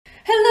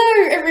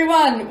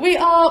everyone, we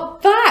are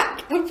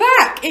back. We're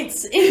back.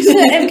 It's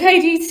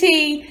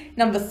MKDT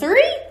number 3.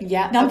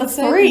 Yeah, number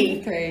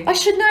 3. I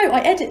should know.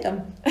 I edit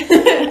them.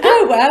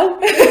 Oh well.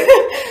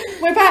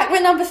 We're back.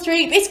 We're number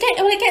 3.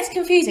 It gets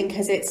confusing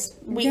because it's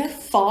week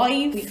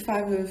 5. Week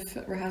 5 of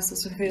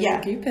rehearsals for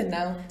Cupid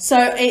now.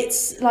 So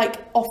it's like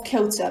off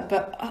kilter,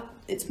 but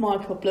it's my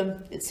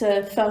problem. It's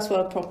a first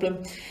world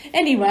problem.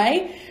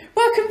 Anyway,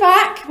 welcome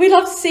back. We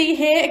love to see you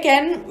here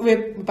again.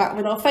 We're back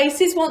with our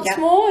faces once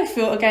more. If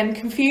you're again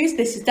confused,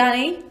 this is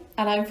Danny.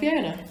 And I'm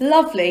Fiona.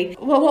 Lovely.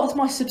 Well, what's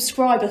my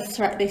subscriber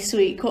threat this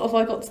week? What have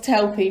I got to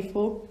tell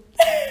people?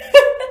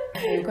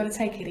 You've got to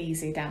take it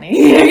easy,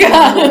 Danny.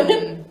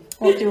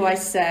 What do I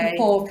say?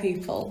 Poor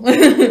people.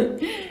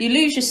 You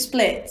lose your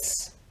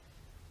splits.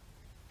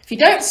 If you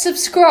don't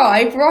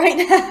subscribe right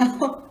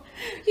now,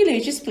 you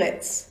lose your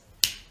splits.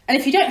 And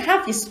if you don't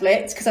have your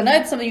splits, because I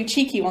know some of you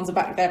cheeky ones are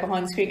back there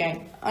behind the screen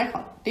going, I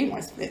can't do my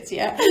splits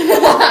yet.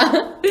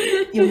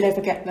 You'll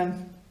never get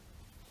them.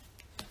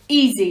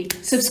 Easy.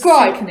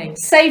 Subscribe. Sickening.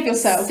 Save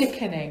yourself.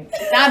 Sickening.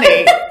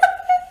 Danny.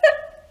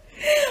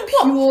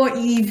 Pure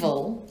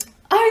evil.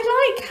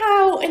 I like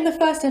how in the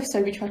first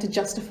episode we tried to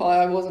justify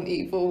I wasn't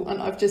evil,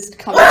 and I've just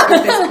come out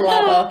with this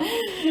blabber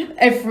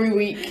every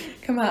week.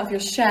 Come out of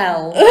your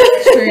shell,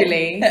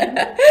 truly.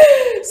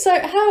 So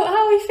how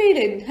are we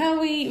feeling? How are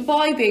we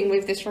vibing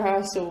with this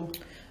rehearsal?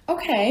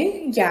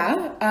 Okay,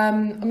 yeah.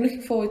 I'm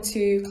looking forward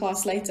to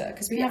class later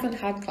because we haven't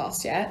had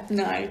class yet.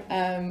 No.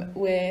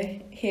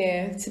 We're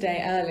here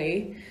today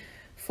early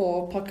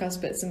for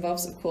podcast bits and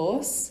bobs, of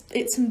course.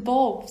 Bits and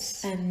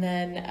bobs. And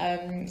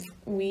then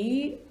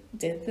we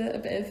did a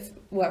bit of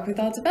work with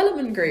our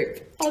development group.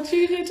 Our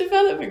junior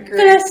development group.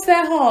 Bless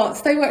their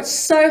hearts. They worked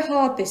so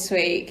hard this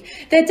week.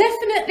 They're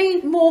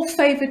definitely more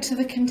favoured to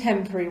the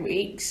contemporary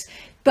weeks,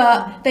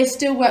 but they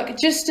still work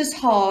just as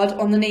hard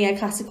on the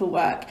neoclassical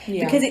work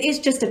because it is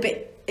just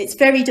it's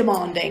very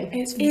demanding.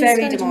 It's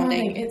very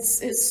demanding.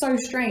 It's so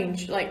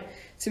strange, like,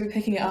 to be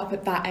picking it up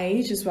at that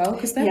age as well,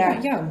 because they're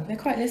quite young, they're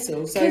quite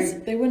little, so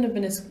they wouldn't have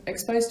been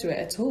exposed to it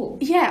at all.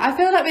 Yeah, I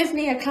feel like with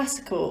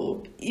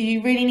neoclassical,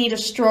 you really need a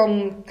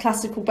strong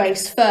classical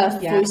base first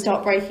before you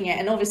start breaking it,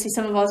 and obviously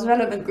some of our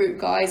development group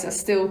guys are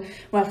still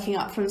working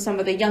up from some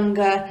of the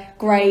younger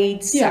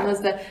grades, so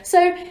they're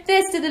still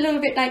a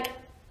little bit like,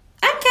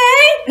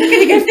 okay, we're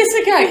going to give this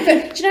a go.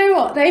 But do you know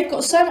what? They've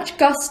got so much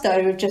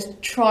gusto of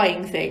just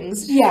trying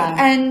things. Yeah.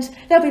 And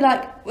they'll be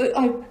like,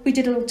 we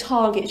did a little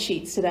target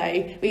sheets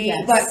today. We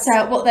worked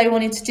out what they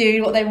wanted to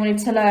do, what they wanted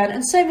to learn.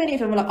 And so many of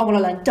them were like, I want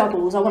to learn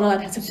doubles. I want to learn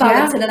how to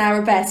balance in an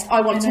arabesque.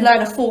 I want to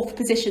learn a fourth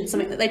position,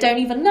 something that they don't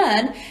even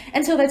learn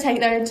until they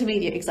take their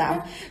intermediate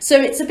exam. So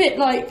it's a bit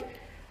like,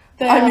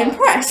 I'm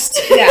impressed.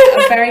 Yeah,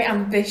 a very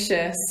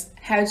ambitious,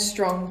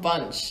 headstrong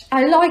bunch.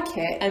 I like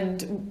it.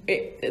 And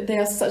they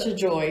are such a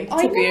joy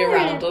to be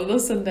around on a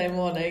Sunday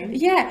morning.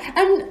 Yeah,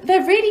 and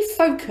they're really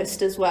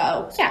focused as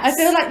well. Yes. I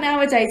feel like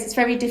nowadays it's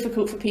very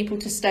difficult for people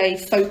to stay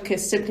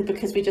focused simply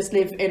because we just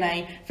live in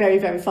a very,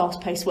 very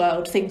fast-paced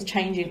world, things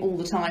changing all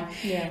the time.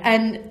 Yeah.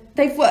 And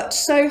they've worked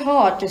so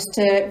hard just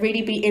to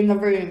really be in the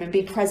room and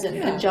be present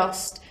and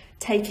just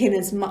take in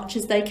as much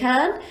as they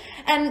can.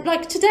 And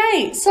like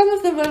today, some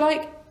of them are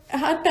like, I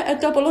had better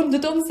double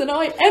underdones than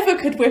I ever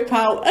could whip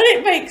out, and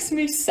it makes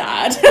me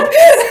sad.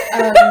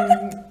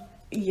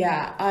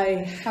 Yeah,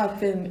 I have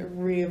been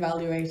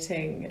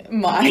reevaluating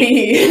my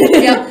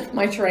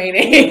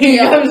training.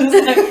 I'm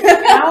just like,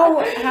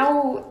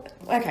 how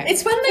okay.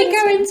 It's when they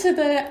go into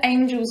the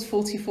Angels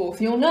 44th,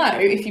 you'll know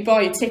if you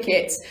buy your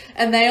tickets,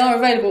 and they are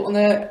available on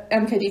the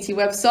MKDT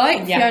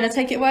website. Fiona,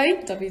 take it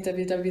away.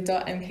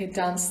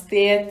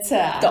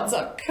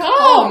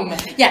 www.mkdancetheatre.com.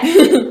 Yeah.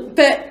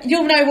 But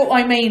you'll know what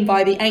I mean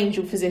by the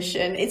angel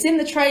position. It's in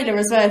the trailer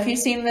as well. If you've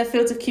seen the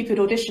Fields of Cupid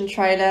audition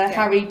trailer,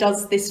 Harry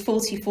does this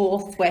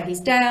 44th where he's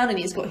down and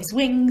he's got his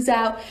wings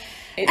out.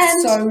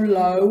 It's so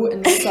low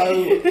and so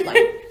like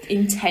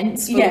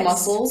intense for the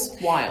muscles.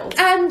 Wild.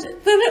 And the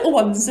little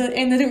ones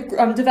in the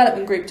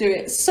development group do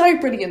it so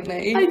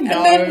brilliantly. I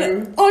know. And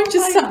then I'm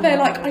just sat there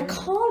like, I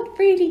can't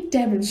really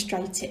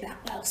demonstrate it that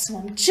well, so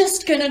I'm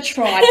just going to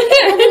try.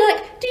 And they're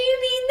like, do you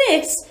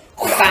mean this?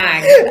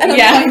 Bang. And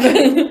I'm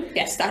like,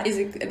 yes, that is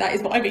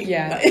what I mean.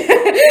 Yeah.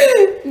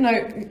 No,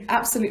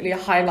 absolutely a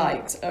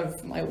highlight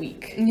of my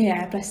week.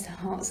 Yeah, bless their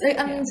hearts.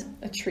 And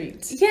a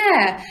treat.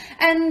 Yeah.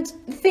 And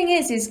the thing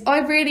is I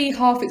really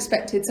half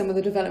expected some of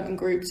the development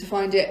group to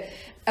find it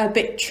a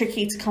bit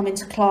tricky to come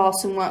into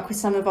class and work with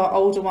some of our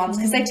older ones,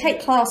 because they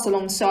take class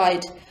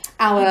alongside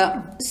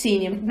our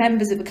senior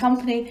members of the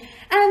company.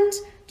 And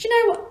do you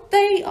know what?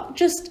 They are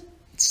just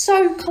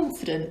so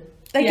confident.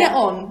 They get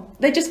on.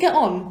 They just get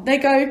on. They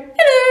go, hello,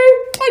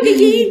 hi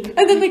Biggie,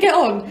 and then they get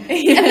on.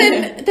 And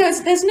then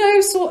there's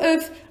no sort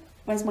of,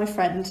 where's my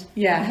friend?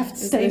 Yeah, I have to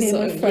stay near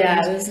my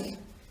friend.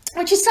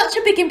 Which is such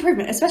a big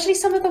improvement, especially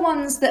some of the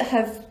ones that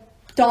have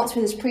danced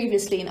with us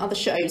previously in other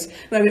shows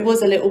where it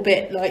was a little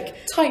bit like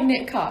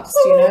tight-knit cast,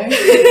 you know.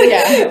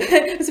 Yeah,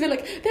 it was a bit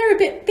like, they're a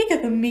bit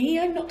bigger than me,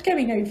 I'm not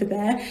going over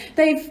there.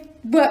 They've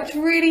worked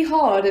really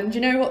hard, and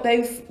you know what,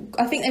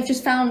 I think they've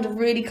just found a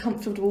really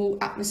comfortable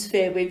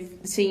atmosphere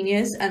with the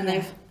seniors, and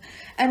they're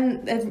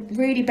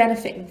really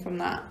benefiting from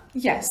that.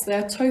 Yes,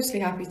 they're totally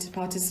happy to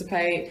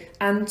participate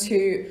and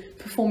to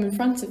perform in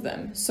front of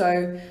them.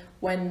 So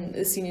when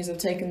the seniors have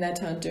taken their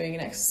turn doing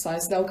an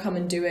exercise, they'll come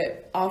and do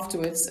it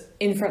afterwards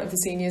in front of the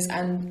seniors,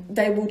 and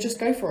they will just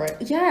go for it.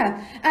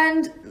 Yeah,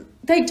 and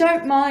they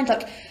don't mind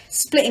like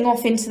splitting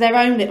off into their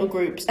own little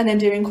groups and then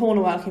doing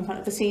corner work in front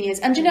of the seniors.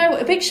 And you know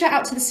what, a big shout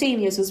out to the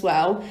seniors as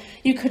well.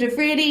 You could have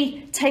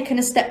really taken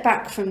a step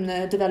back from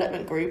the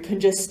development group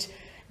and just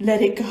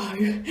let it go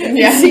and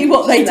see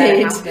what they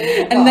did,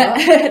 and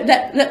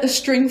let the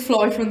string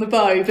fly from the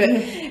bow. But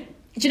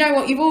do you know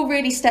what? You've all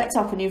really stepped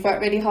up and you've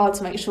worked really hard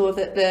to make sure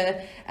that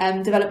the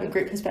development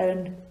group has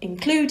been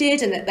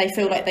included, and that they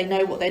feel like they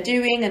know what they're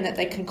doing and that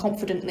they can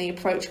confidently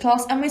approach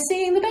class. And we're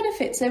seeing the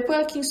benefits. They're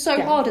working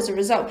so hard as a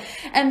result.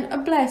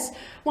 And bless,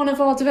 one of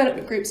our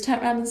development groups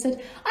turned around and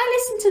said, I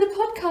listened to the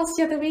podcast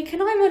the other week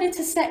and I wanted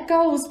to set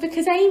goals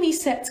because Amy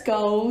sets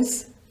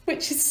goals.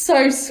 Which is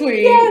so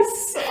sweet.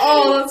 Yes.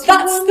 Oh,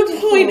 that's the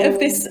point of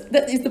this.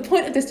 That is the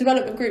point of this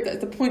development group. That's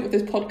the point of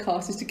this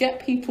podcast, is to get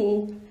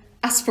people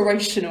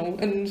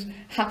aspirational and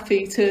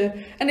happy to,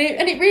 and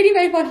it really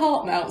made my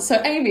heart melt.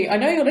 So Amy, I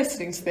know you're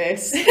listening to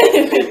this,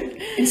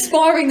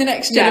 inspiring the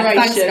next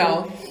generation. Thanks,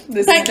 girl.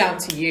 This is down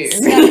to you.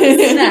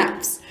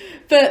 Snaps.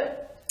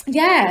 But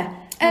yeah,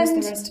 how's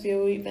the rest of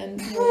your week then?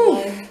 Your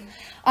life?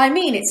 I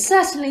mean, it's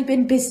certainly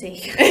been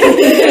busy.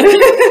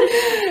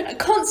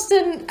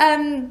 Constant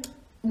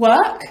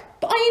work,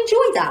 but I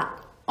enjoy that.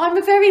 I'm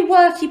a very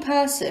worky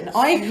person.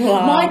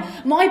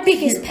 My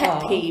biggest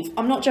pet peeve,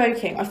 I'm not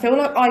joking, I feel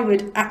like I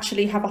would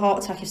actually have a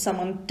heart attack if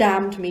someone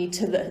damned me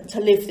to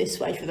live this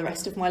way for the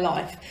rest of my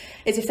life,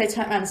 is if they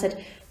turned around and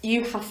said,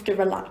 you have to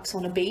relax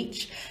on a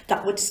beach.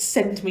 That would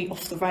send me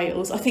off the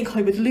rails. I think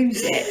I would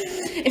lose it.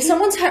 If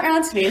someone turned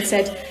around to me and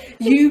said,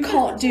 you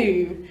can't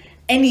do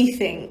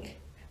anything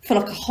for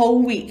like a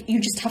whole week, you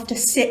just have to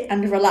sit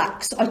and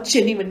relax, I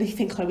genuinely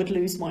think I would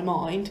lose my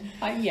mind.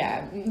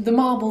 Yeah, the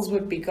marbles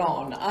would be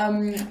gone. I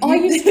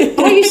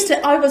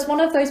was one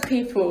of those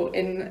people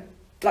in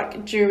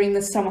like during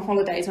the summer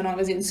holidays when I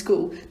was in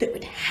school that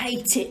would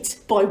hate it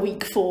by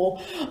week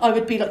 4. I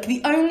would be like, the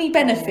only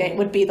benefit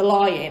would be the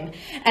lie-in,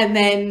 and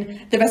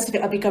then the rest of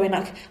it I'd be going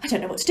like, I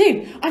don't know what to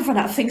do, I've run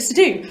out of things to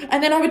do.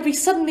 And then I'd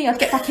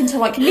get back into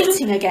like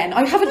knitting again.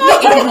 I haven't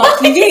knitted in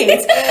like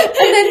years,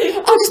 and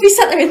then I'll just be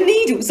sat there with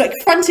needles like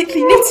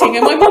frantically knitting,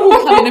 and my mum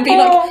will come in and be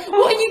like,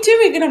 what are you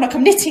doing? And I'm like,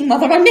 I'm knitting,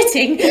 mother, I'm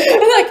knitting.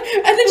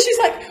 And then she's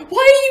like, why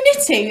are you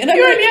knitting? And I'm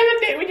you only ever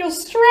knit when you're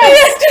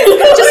stressed.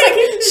 Just like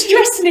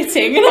stress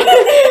knitting. And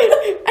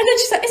then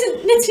she's like,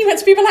 isn't knitting meant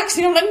to be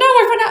relaxing? I'm like, no,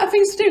 I've run out of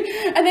things to do.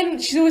 And then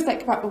she's always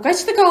like, right, we'll go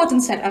to the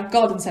garden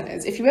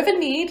centres. If you ever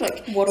need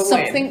like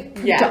something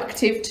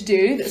productive to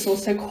do that's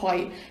also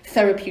quite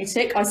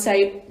therapeutic, I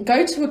say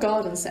go to a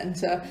garden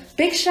centre.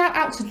 Big shout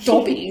out to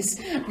Dobbies,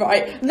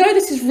 right? No,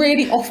 this is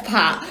really off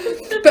pat,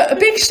 but a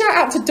big shout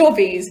out to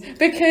Dobbies,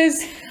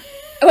 because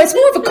it's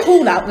more of a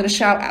call out than a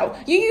shout out.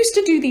 You used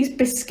to do these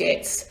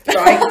biscuits,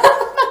 right?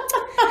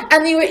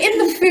 And you were in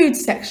the food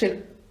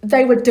section.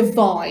 They were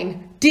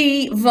divine.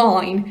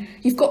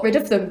 You've got rid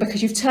of them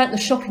because you've turned the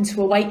shop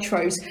into a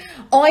Waitrose.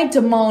 I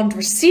demand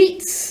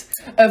receipts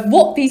of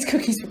what these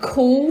cookies were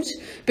called,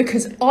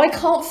 because I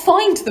can't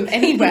find them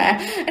anywhere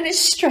and it's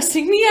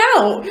stressing me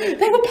out.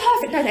 They were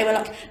perfect. No, they were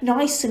like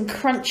nice and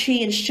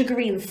crunchy and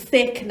sugary and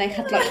thick, and they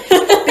had like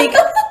big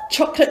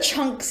chocolate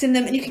chunks in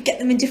them, and you could get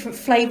them in different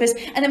flavours.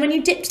 And then when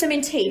you dipped them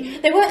in tea,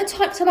 they weren't the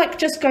type to like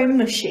just go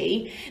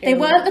mushy. They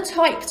weren't the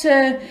type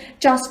to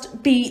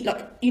just be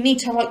like, you need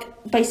to like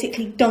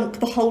basically dunk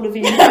the whole of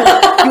your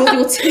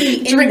tea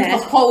in Drink there.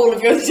 the whole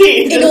of your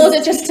tea in order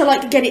just to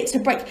like get it to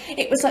break.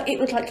 It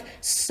would like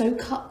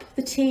soak up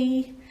the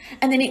tea,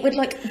 and then it would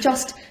like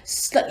just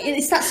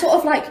it's that sort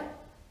of like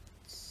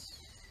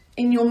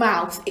in your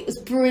mouth. It was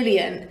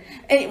brilliant,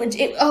 and it was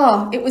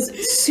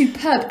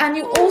superb. And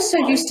you also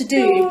used to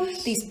do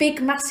these big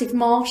massive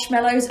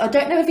marshmallows. I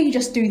don't know if you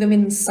just do them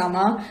in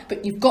summer,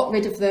 but you've got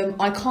rid of them.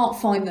 I can't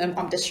find them.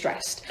 I'm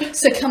distressed.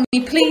 So can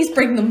we please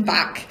bring them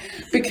back,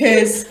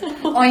 because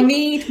I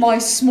need my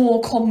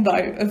small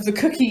combo of the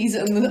cookies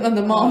and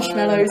the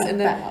marshmallows and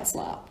the. That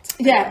slapped.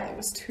 Yeah, it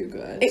was too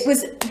good. It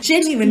was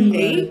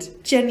genuinely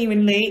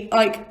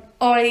like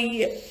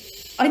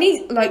I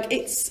need, like,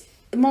 it's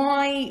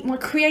my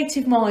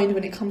creative mind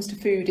when it comes to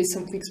food is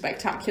something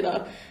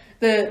spectacular.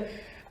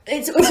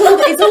 It's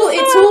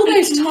all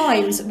those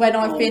times when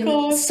I've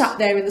been sat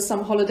there in the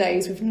summer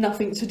holidays with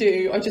nothing to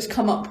do. I just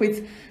come up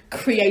with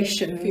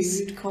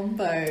creations. Food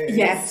combos.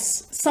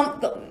 Yes,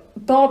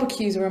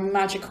 barbecues are a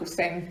magical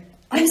thing.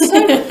 But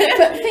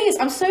the thing is,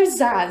 I'm so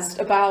zazzed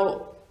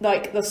about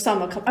like the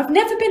summer. I've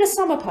never been a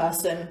summer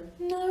person.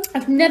 No,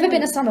 I've never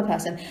been a summer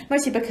person,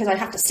 mostly because I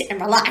have to sit and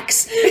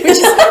relax, which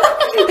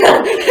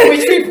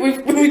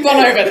we we've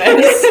gone over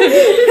this.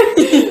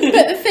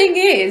 But the thing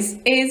is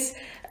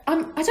I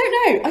don't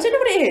know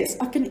what it is.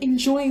 I've been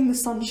enjoying the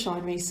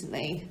sunshine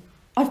recently.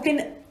 I've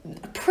been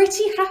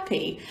pretty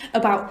happy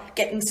about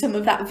getting some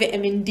of that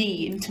vitamin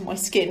D into my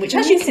skin, which,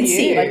 as you can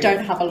see, I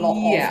don't have a lot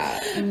of.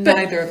 Yeah,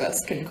 neither of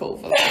us can call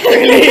for that,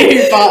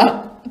 really.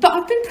 But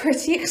I've been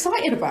pretty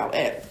excited about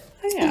it.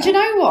 Yeah. And do you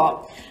know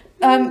what?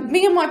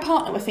 Me and my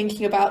partner were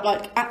thinking about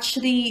like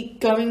actually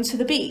going to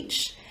the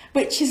beach,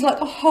 which is like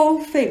a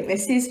whole thing.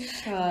 This is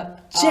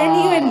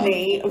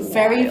genuinely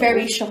very,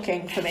 very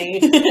shocking for me.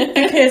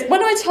 Because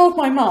when I told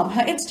my mum,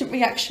 her instant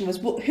reaction was,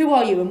 "Who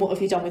are you and what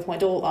have you done with my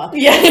daughter?"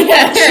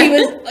 Yeah.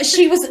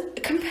 She was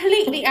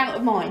completely out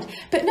of mind.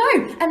 But no,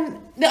 and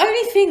the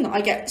only thing that I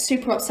get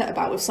super upset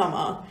about with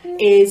summer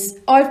is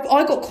I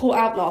got caught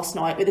out last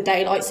night with the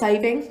daylight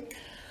saving.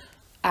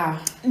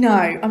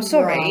 No, I'm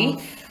sorry.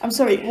 Rough. I'm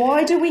sorry.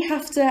 Why do we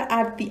have to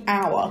add the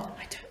hour?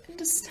 I don't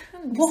understand.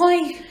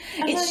 Why?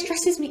 It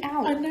stresses me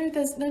out. I know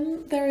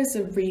there is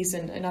a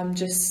reason, and I'm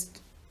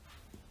just,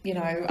 but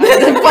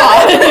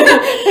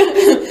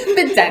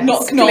then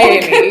Knock,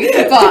 clearly.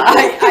 But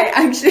I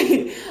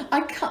actually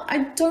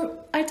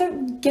I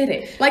don't get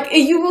it. Like,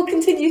 you will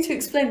continue to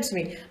explain to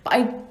me, but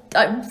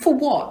I for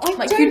what?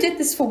 You did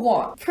this for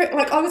what?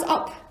 Like, I was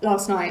up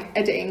last night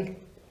editing,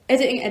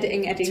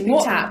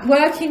 Tap.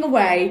 working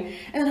away,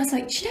 and then I was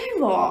like, do you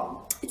know what?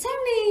 It's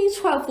only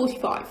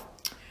 12:45.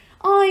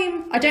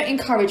 I don't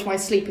encourage my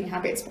sleeping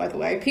habits, by the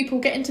way. People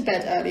get into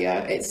bed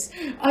earlier.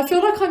 I feel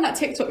like I'm that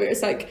TikTok where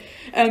it's like,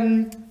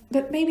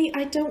 but maybe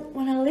I don't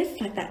want to live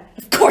like that.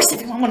 Of course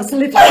everyone wants to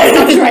live like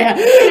that, Andrea.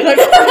 Like,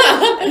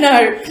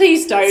 no,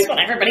 please don't. It's what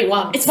everybody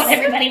wants. It's what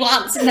everybody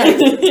wants. No,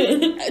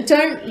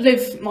 don't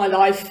live my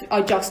life.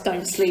 I just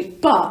don't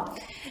sleep. But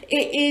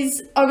it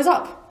is, I was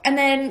up and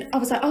then I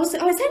was like, it's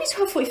only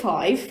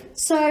 12:45,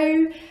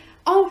 so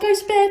I'll go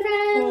to bed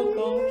around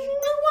 1:30.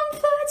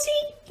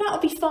 That'll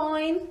be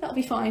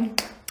fine.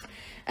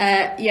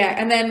 Yeah,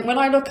 and then when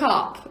I look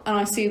up and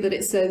I see that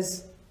it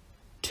says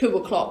 2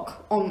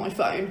 o'clock on my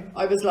phone,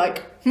 I was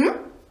like,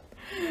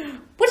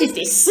 what is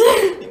this?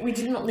 We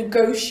did not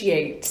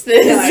negotiate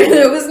this. No.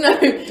 There was no.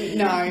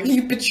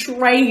 You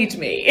betrayed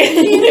me.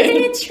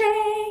 You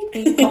betrayed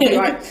me.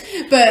 Copyright.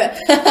 But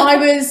but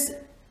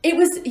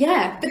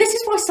this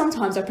is why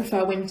sometimes I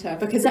prefer winter,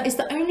 because that is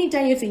the only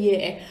day of the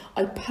year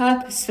I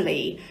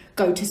purposefully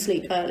go to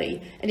sleep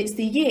early. And it's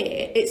the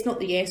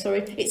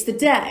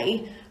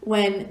day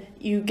when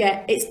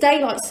it's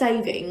daylight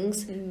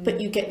savings, but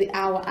you get the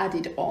hour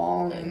added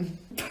on.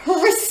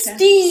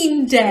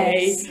 Pristine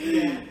day.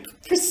 Yeah.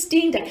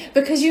 Pristine day.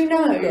 Because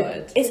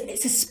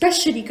it's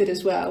especially good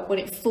as well when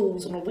it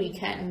falls on a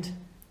weekend.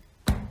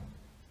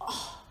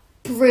 Oh,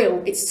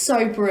 brill. It's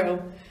so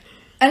brill.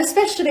 And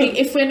especially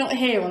if we're not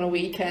here on a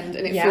weekend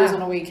and it falls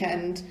on a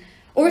weekend.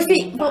 Or if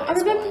I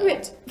remember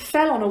it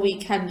fell on a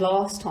weekend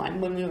last time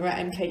when we were at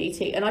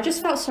MKDT, and I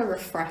just felt so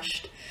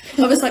refreshed.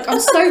 I was like, I'm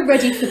so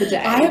ready for the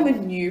day. I am a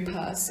new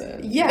person.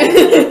 Yeah.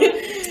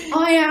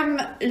 I am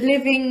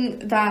living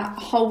that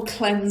whole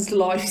cleansed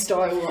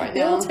lifestyle right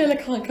now. Well, Taylor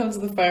can't come to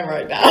the phone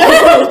right now.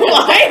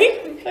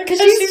 Why? Because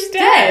she's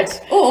dead.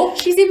 Or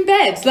she's in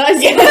bed.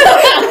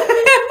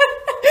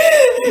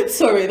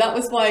 Sorry, that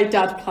was my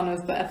dad pun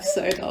of the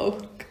episode. Oh,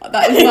 God,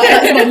 that's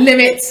my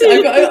limits.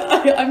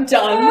 I'm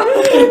done.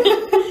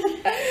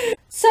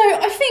 So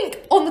I think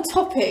on the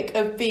topic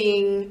of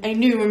being a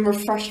new and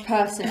refreshed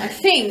person, I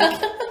think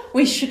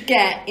we should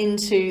get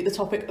into the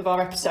topic of our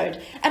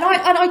episode. And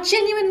I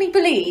genuinely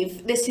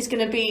believe this is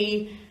going to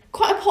be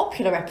quite a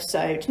popular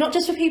episode, not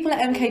just for people at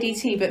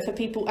MKDT, but for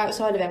people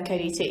outside of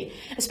MKDT,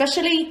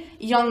 especially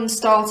young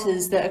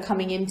starters that are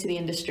coming into the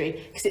industry,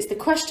 because it's the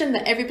question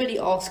that everybody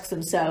asks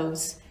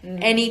themselves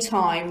any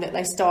time that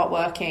they start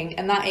working,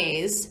 and that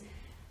is,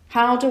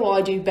 how do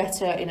I do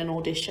better in an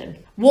audition?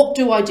 What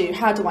do I do?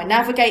 How do I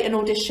navigate an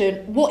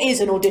audition? What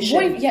is an audition?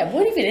 What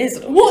even is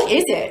an audition? What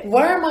is it?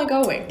 Where am I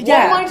going?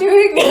 Yeah. What am I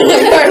doing?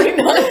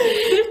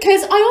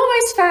 Because I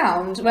always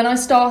found when I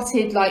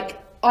started,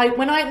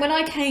 when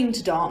I came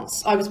to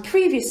dance, I was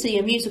previously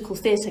a musical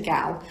theatre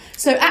gal.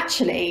 So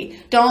actually,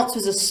 dance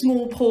was a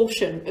small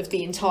portion of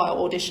the entire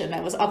audition.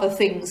 There was other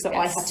things that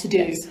I had to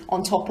do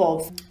on top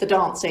of the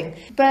dancing.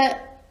 But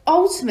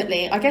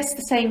ultimately, I guess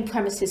the same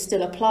premises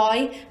still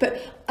apply.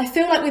 But I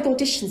feel like with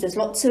auditions, there's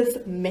lots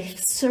of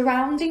myths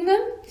surrounding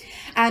them.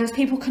 And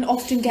people can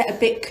often get a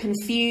bit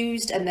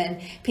confused. And then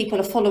people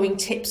are following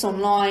tips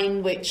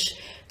online, which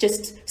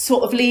just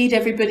sort of lead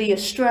everybody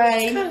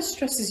astray. It kind of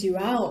stresses you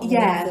out.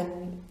 Yeah. More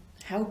than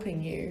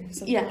helping you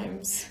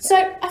sometimes. Yeah. So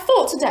I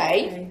thought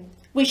today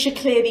we should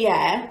clear the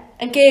air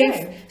and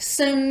give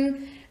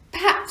some,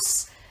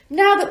 perhaps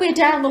now that we're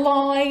down the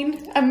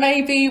line and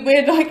maybe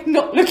we're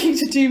not looking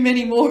to do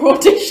many more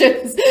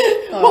auditions,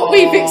 what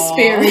we've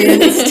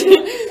experienced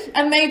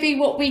and maybe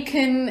what we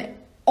can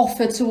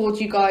offer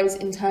towards you guys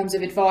in terms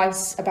of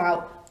advice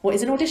about what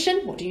is an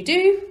audition, what do you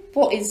do,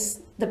 what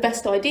is the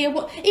best idea,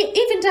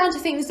 even down to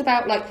things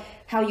about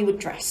how you would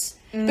dress.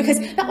 Because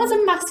that was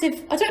a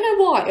massive, I don't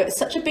know why, it was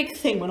such a big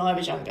thing when I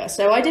was younger.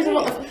 So I did a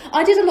lot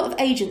of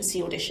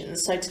agency auditions,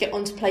 so to get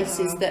onto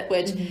places that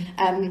would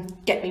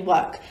get me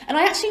work. And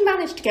I actually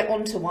managed to get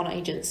onto one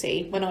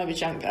agency when I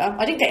was younger.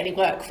 I didn't get any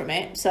work from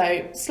it,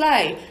 so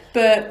slay.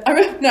 But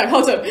no,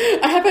 hold on.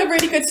 I have a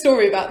really good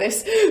story about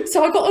this.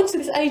 So I got onto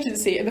this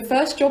agency, and the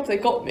first job they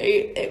got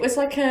me, it was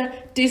like a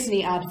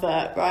Disney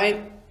advert,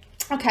 right?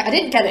 Okay, I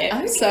didn't get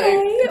it, so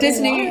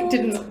Disney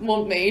didn't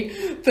want me,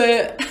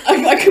 but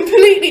I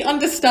completely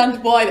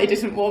understand why they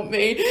didn't want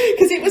me,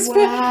 because it was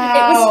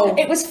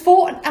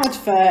for an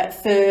advert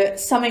for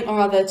something or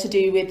other to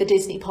do with the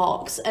Disney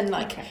parks and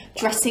like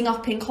dressing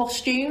up in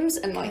costumes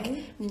and like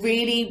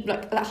really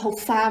like that whole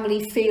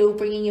family feel,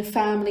 bringing your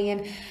family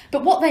in.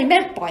 But what they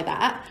meant by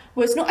that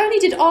was not only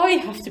did I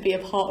have to be a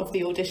part of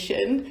the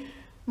audition,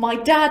 my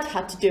dad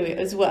had to do it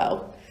as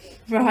well.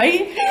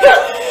 Right?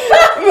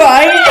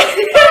 Right?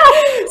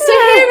 So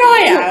here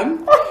I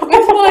am,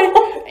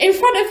 in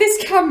front of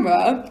this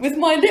camera, with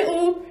my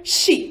little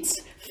sheet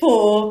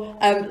for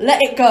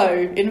Let It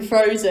Go in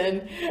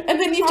Frozen, and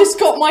then you've just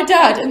got my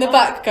dad in the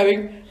back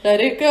going, let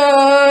it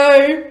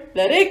go,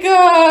 let it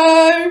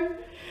go.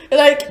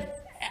 Like,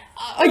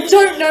 I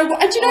don't know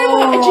what, and do you know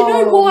what? And do you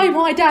know why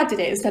my dad did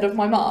it instead of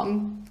my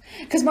mum?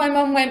 Because my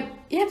mum went,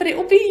 yeah, but it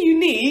will be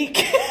unique.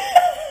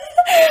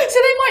 So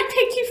they might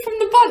pick you from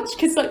the bunch,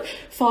 because like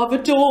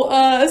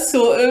father-daughter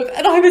sort of,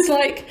 and I was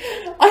like,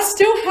 I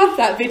still have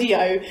that video.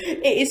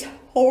 It is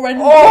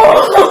horrendous.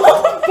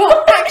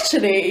 But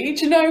actually,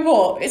 do you know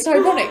what? It's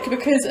ironic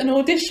because an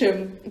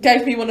audition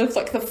gave me one of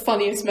like the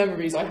funniest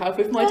memories I have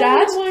with my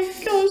dad. Oh my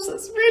gosh,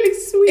 that's really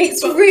sweet.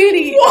 It's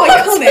really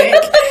iconic.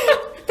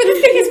 But the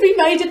thing is, we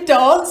made a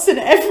dance and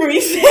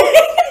everything.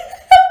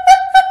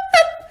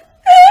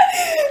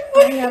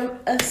 I am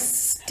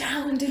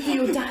astounded that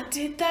your dad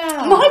did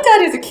that. My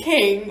dad is a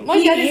king.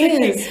 My dad is a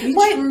king.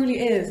 He truly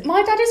is.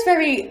 My dad is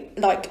very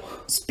like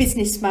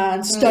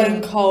businessman,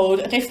 stone cold.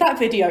 And if that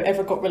video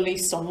ever got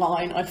released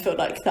online, I feel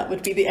like that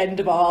would be the end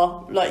of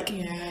our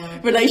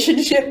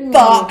relationship.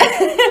 But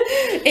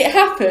it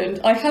happened.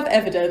 I have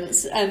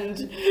evidence,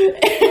 and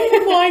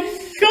oh my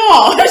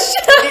gosh,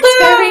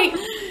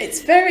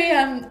 it's very.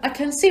 I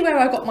can see where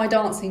I got my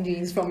dancing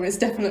genes from. It's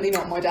definitely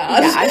not my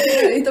dad. Yeah, I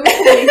think that was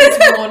probably his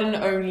one and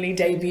only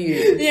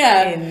debut.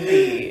 In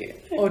the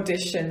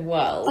audition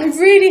world. I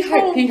really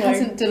hope he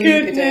hasn't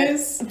deleted it.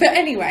 But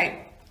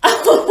anyway,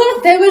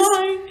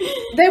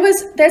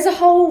 there's a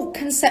whole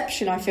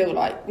conception, I feel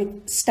like,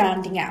 with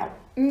standing out.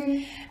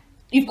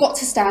 You've got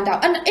to stand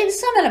out, and in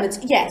some elements,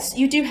 yes,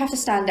 you do have to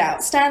stand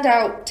out. Stand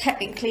out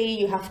technically.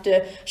 You have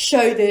to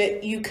show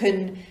that you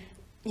can,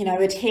 you know,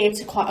 adhere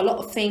to quite a lot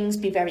of things,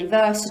 be very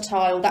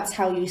versatile. That's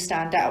how you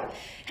stand out.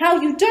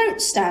 How you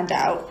don't stand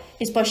out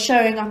is by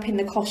showing up in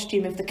the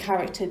costume of the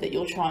character that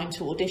you're trying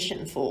to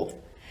audition for.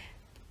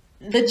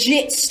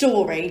 Legit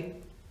story.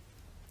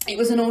 It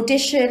was an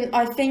audition.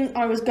 I think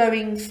I was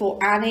going for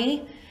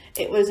Annie.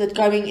 It was like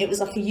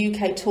a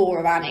UK tour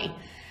of Annie.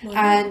 Wow.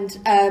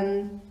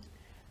 And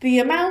the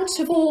amount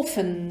of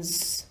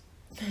orphans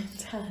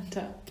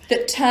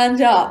that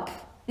turned up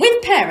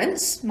with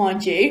parents,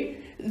 mind you,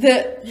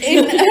 I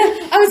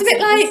was a bit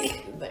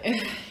like,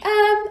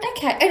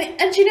 okay,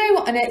 and do you know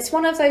what? And it's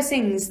one of those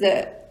things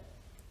that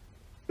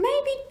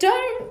maybe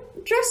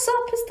don't dress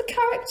up as the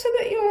character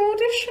that you're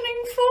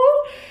auditioning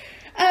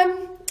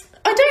for.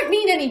 I don't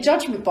mean any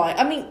judgment by it.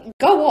 I mean,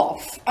 go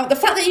off. The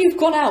fact that you've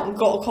gone out and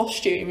got a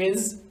costume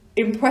is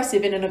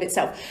impressive in and of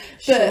itself.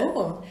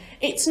 But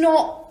it's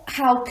not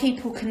how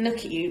people can look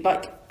at you.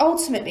 Like,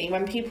 ultimately,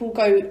 when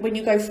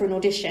you go for an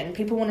audition,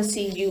 people want to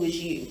see you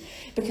as you,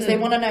 because they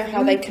want to know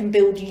how they can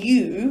build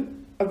you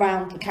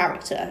around the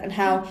character and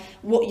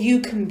what you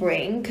can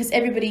bring. Because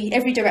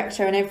every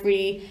director and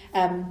every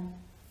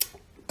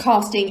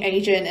casting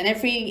agent and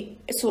every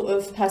sort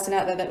of person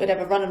out there that would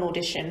ever run an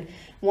audition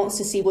wants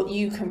to see what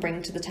you can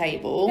bring to the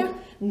table,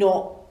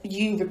 not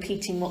you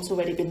repeating what's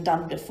already been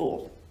done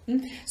before.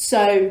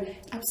 So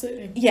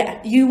absolutely,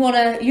 you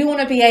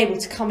wanna be able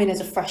to come in as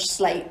a fresh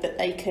slate that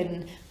they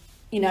can,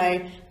 you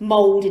know,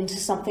 mold into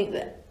something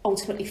that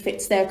ultimately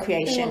fits their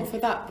creation for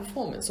that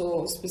performance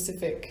or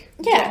specific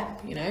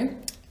job, you know.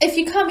 If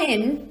you come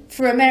in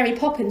for a Mary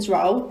Poppins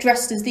role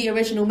dressed as the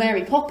original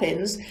Mary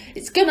Poppins,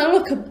 it's gonna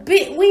look a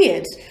bit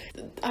weird.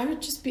 I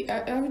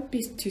would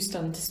be too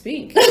stunned to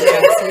speak.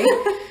 Actually,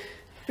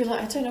 be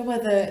like, I don't know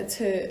whether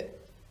to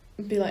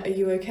be like, are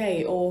you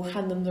okay, or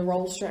hand them the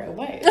role straight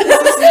away.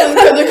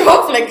 The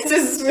conflict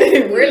is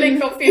really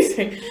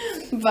confusing.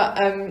 But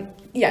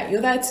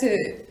you're there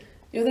to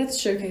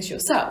showcase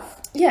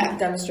yourself.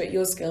 Demonstrate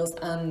your skills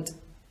and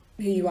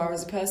who you are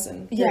as a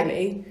person.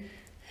 Really.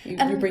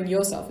 You bring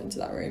yourself into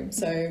that room,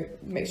 so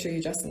make sure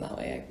you dress in that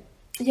way.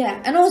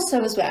 And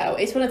also as well,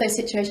 it's one of those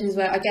situations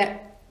where I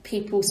get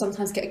people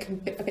sometimes get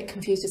a bit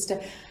confused as to,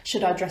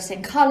 should I dress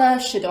in colour,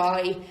 should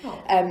I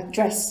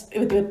dress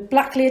with a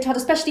black leotard,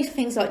 especially for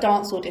things like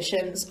dance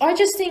auditions. I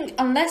just think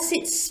unless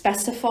it's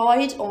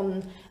specified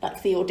on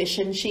like the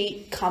audition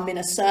sheet, come in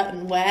a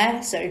certain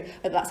wear, so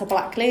whether that's a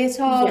black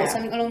leotard or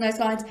something along those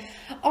lines,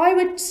 I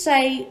would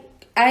say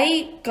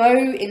go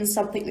in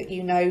something that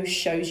you know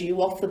shows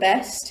you off the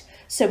best.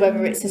 So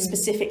whether it's a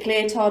specific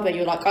leotard where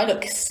you're like, I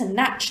look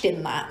snatched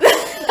in that,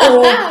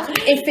 or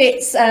if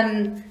it's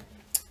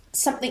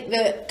something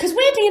that, because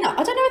weirdly enough,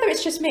 I don't know whether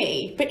it's just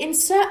me, but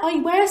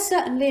I wear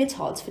certain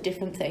leotards for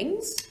different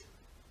things.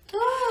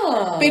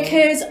 Oh.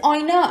 Because I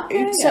know,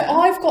 so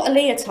I've got a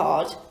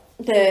leotard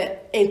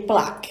that is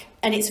black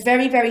and it's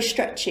very, very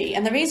stretchy.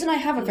 And the reason I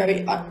have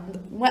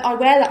I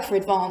wear that for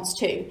advanced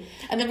too.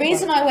 And the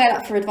reason I wear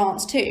that for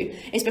advanced too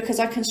is because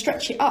I can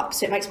stretch it up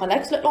so it makes my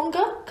legs look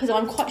longer, because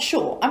I'm quite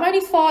short. I'm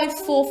only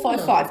 5'4",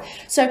 5'5".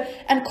 So,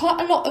 and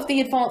quite a lot of the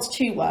advanced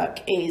 2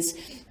 work is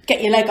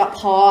get your leg up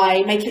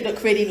high, make it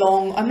look really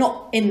long. I'm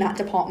not in that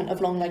department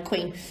of long leg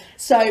queen.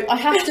 So I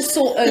have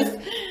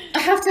to I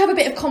have to have a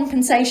bit of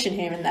compensation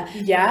here and there.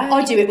 Yeah.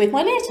 I do it with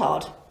my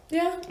leotard.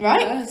 Yeah.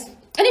 Right? Yes.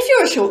 And if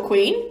you're a short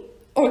queen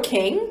or a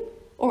king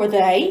or a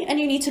they, and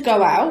you need to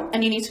go out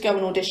and you need to go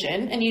and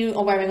audition and you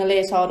are wearing a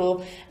leotard,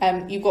 or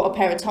you've got a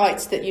pair of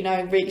tights that you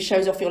know really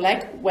shows off your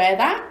leg, wear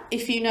that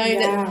if you know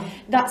that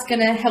that's going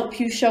to help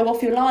you show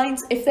off your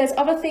lines. If there's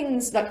other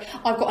things, like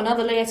I've got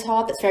another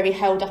leotard that's very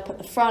held up at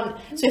the front,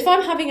 so if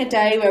I'm having a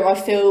day where I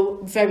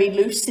feel very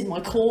loose in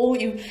my core,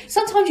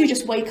 sometimes you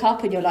just wake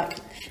up and you're like,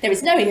 there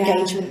is no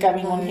engagement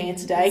going on here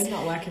today. It's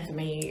not working for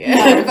me.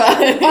 No,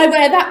 but I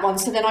wear that one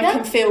so then I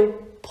can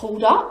feel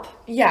pulled up.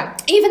 Yeah.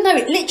 Even though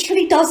it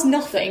literally does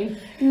nothing.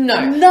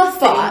 No.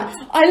 Nothing. But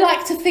I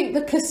like to think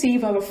the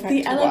placebo effect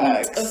the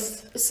element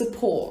works. Of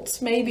support,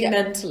 maybe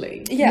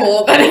mentally,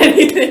 more than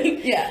anything.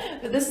 Yeah.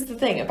 But this is the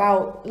thing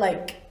about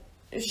like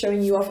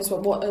showing you off as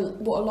well. What a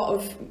lot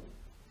of,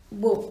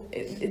 well,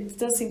 it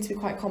does seem to be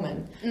quite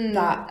common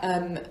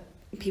that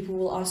people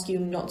will ask you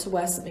not to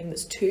wear something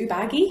that's too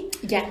baggy.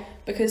 Yeah.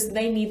 Because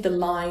they need the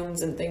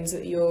lines and things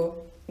that you're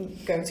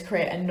going to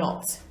create, and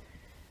not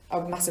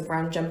a massive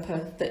round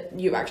jumper that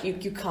you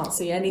can't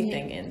see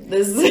anything in.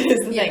 This is the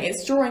thing.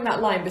 It's drawing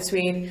that line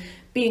between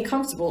being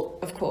comfortable,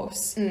 of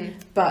course,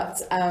 but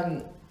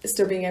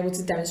still being able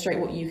to demonstrate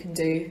what you can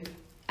do,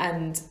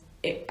 and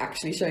it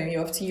actually showing you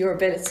off to your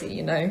ability,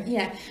 you know?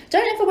 Yeah.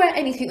 Don't ever wear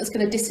anything that's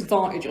going to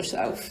disadvantage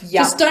yourself.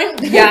 Yeah. Just don't.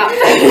 Yeah.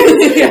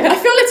 I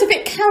feel it's a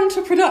bit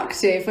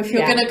counterproductive if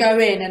you're going to go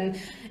in and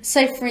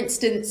say, for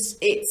instance,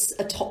 it's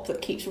a top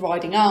that keeps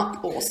riding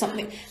up or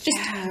something. Just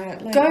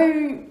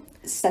go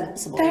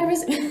sensible. There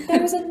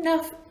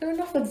are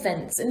enough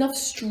events, enough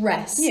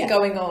stress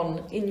going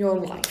on in your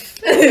life.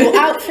 Your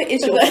outfit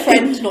is your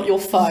friend, not your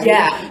foe.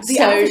 Yeah, the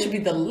outfit should be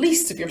the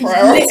least of your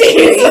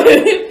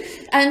priorities.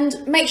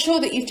 And make sure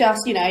that you've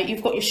just,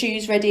 you've got your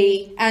shoes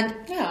ready, and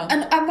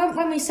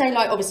when we say,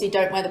 like, obviously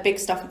don't wear the big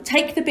stuff,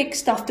 take the big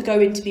stuff to go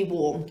in to be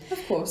warm.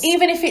 Of course.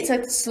 Even if it's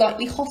a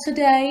slightly hotter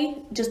day,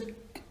 just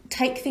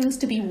take things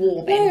to be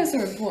warm in. Those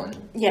are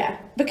important. Yeah,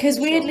 because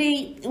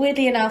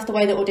weirdly enough, the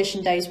way that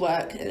audition days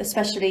work,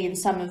 especially in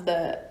some of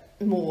the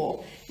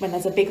more, when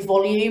there's a big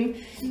volume,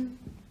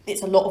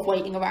 it's a lot of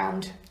waiting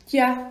around.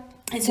 Yeah.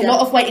 It's a lot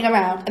of waiting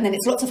around, and then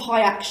it's lots of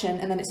high action,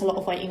 and then it's a lot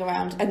of waiting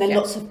around, and then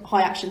lots of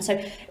high action.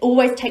 So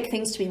always take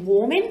things to be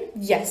warm in.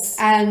 Yes.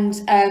 And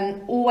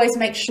always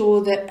make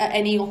sure that at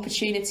any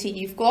opportunity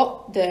you've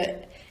got,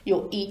 that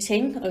you're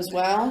eating as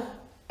well.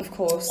 Of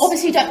course.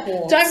 Obviously, don't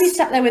be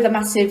sat there with a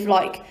massive,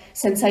 like,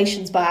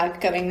 sensations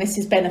bag going, this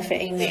is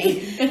benefiting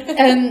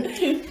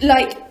me.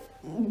 Like,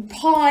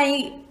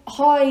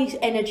 high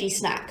energy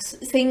snacks,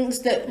 things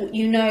that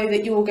you know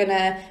that you're going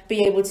to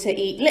be able to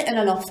eat little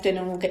and often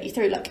and will get you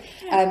through, like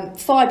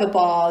fibre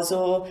bars,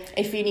 or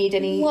if you need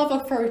any... Love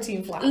a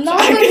protein flapjack.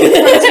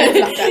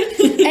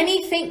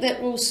 Anything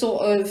that will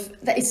sort of...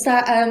 There's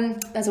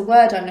a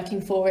word I'm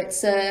looking for.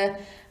 It's a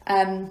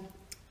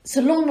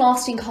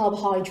long-lasting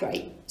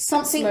carbohydrate.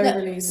 Something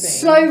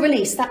slow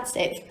release, that's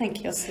it.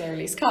 Thank you. Slow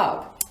release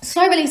carb.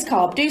 Slow release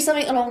carb. Do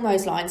something along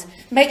those lines.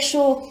 Make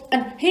sure,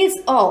 and here's,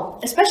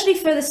 especially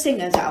for the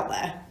singers out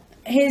there,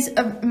 here's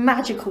a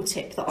magical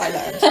tip that I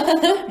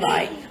learned.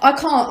 Right.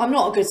 I'm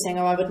not a good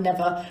singer, I would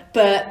never,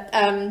 but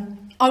I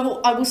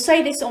will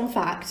say this on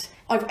fact.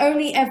 I've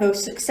only ever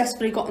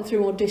successfully gotten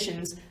through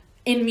auditions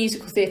in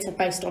musical theatre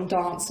based on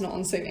dance, not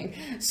on singing.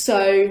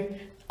 So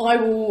I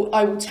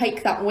will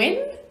take that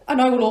win. And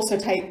I will also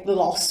take the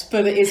loss,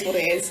 but it is what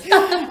it is.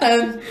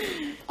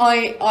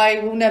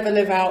 I will never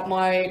live out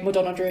my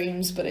Madonna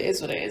dreams, but it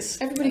is what it is.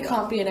 Everybody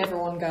can't be an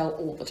everyone girl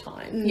all the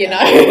time, you know.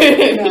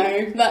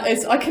 No, that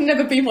is. I can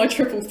never be my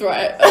triple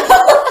threat.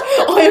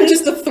 I am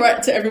just a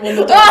threat to everyone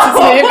that dances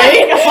near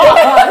me.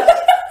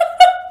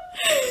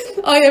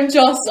 I am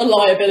just a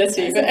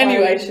liability. But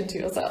anyway, to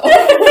yourself.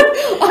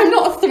 I'm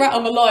not a threat.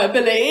 I'm a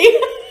liability.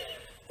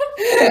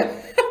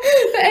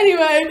 But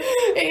anyway,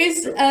 it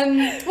is,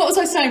 what was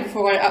I saying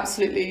before I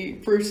absolutely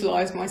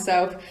brutalised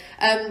myself?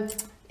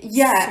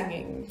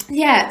 Singing.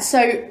 Yeah,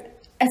 so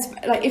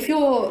like if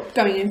you're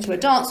going into a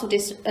dance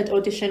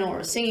audition or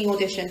a singing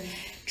audition,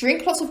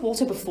 drink lots of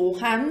water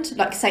beforehand,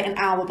 like say an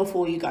hour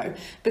before you go,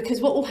 because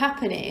what will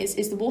happen is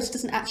the water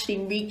doesn't actually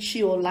reach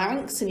your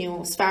larynx and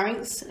your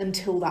spharynx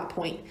until that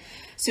point.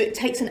 So it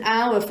takes an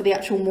hour for the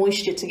actual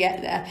moisture to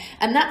get there.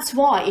 And that's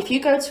why if you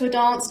go to a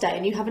dance day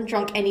and you haven't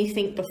drunk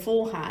anything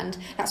beforehand,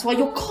 that's why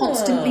you're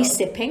constantly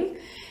sipping,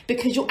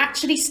 because you're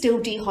actually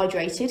still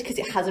dehydrated because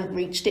it hasn't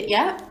reached it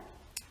yet.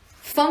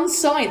 Fun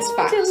science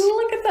fact.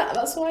 Look at that.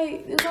 Is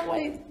that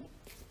why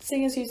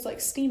singers use like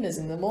steamers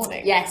in the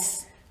morning?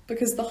 Yes.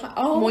 Because the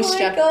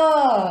moisture. My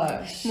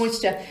gosh.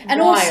 Moisture. And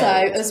Wild. also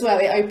as well,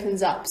 it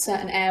opens up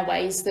certain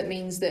airways that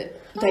means that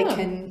they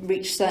can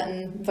reach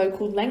certain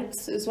vocal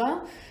lengths as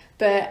well.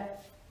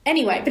 But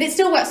anyway, but it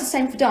still works the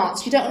same for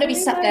dance. You don't want to be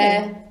sat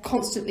there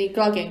constantly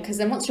glugging, because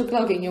then once you're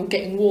glugging, you're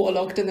getting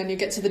waterlogged, and then you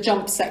get to the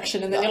jump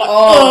section, and then you're like,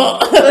 oh.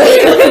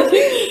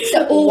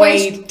 So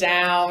always weighed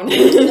down.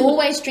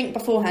 Always drink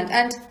beforehand.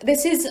 And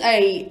this is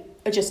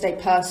just a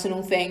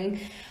personal thing.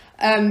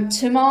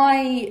 To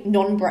my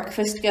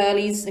non-breakfast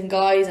girlies and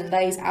guys and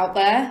theys out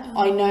there,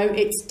 I know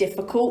it's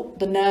difficult.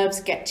 The nerves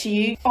get to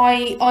you.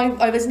 I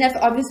was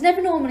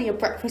never normally a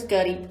breakfast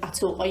girly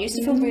at all. I used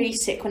to feel really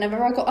sick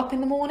whenever I got up in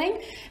the morning,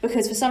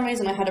 because for some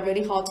reason I had a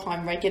really hard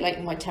time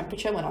regulating my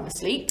temperature when I'm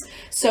asleep.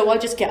 So I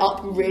just get up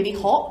really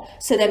hot.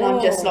 So then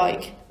I'm just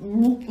like,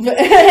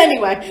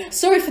 anyway,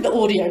 sorry for the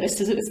audio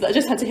listeners. I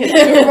just had to hear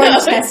that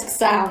grotesque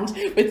sound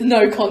with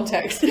no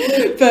context.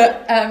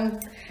 But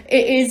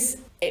it's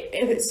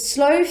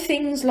slow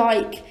things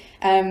like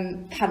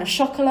pain au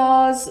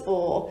chocolats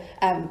or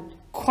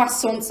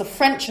croissants of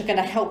French are going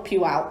to help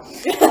you out.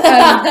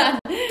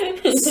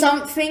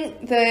 Something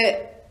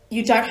that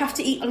you don't have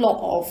to eat a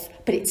lot of,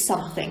 but it's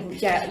something.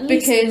 Yeah, at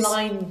because least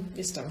line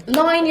your stomach.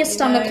 Line your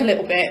stomach a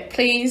little bit,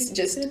 please.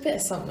 Just a bit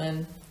of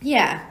something.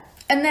 Yeah,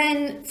 and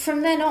then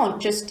from then on,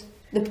 just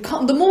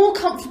the more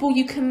comfortable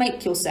you can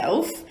make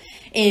yourself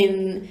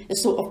in the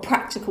sort of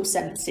practical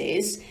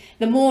senses,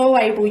 the more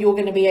able you're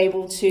going to be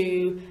able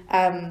to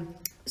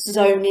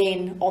zone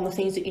in on the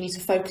things that you need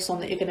to focus on,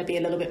 that you're going to be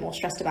a little bit more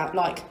stressed about,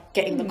 like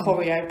getting the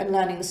choreo and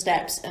learning the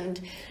steps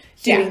and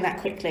doing that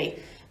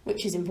quickly,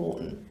 which is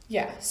important.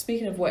 Yeah,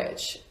 speaking of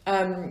which,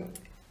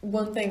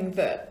 one thing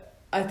that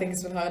I think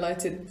has been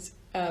highlighted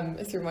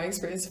through my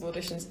experience of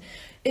auditions,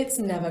 it's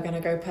never going to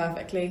go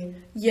perfectly.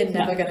 You're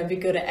never going to be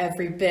good at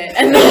every bit.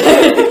 And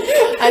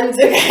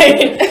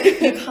okay,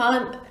 you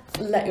can't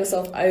let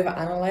yourself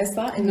overanalyze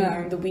that in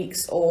the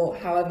weeks or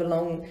however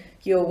long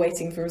you're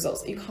waiting for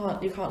results. You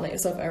can't let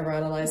yourself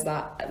overanalyze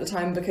that at the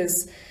time,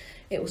 because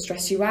it will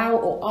stress you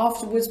out, or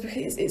afterwards,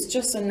 because it's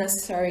just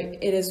unnecessary.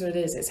 It is what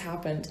it is. It's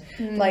happened.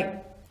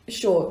 Like,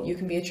 sure, you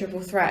can be a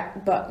triple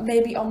threat, but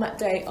maybe on that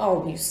day,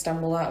 you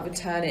stumble out of a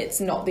turn,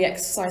 it's not the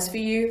exercise for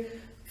you.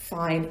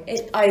 Fine.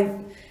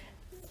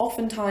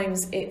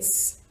 Oftentimes it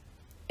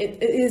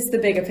is the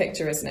bigger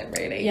picture, isn't it,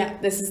 really? Yeah.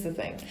 This is the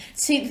thing.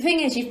 See, the thing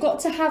is, you've got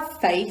to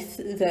have faith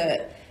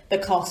that the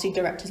casting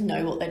directors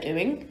know what they're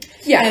doing.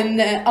 Yeah. And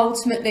that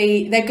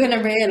ultimately they're going to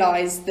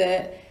realise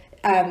that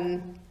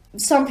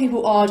some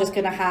people are just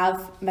going to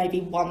have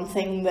maybe one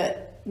thing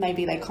that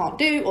maybe they can't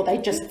do, or they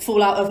just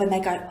fall out of, and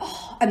they go,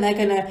 and they're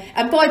going to,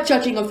 and by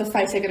judging of the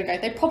face, they're going to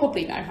go, they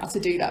probably know how to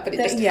do that, but it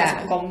just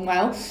hasn't gone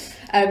well.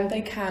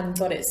 They can,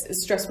 but it's a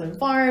stressful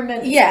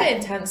environment. It's a bit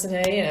intense in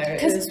here, you know.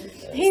 Because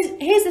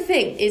here's the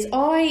thing: is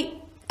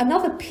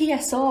another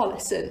PSR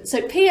lesson.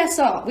 So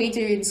PSR we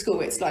do in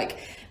school. It's like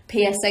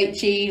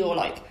PSHE or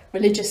like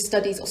religious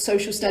studies or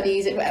social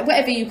studies,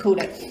 whatever you call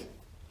it.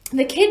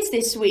 The kids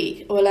this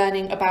week were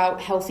learning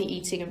about healthy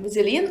eating and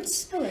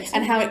resilience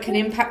and how it can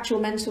impact your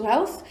mental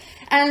health.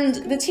 And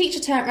the teacher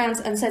turned around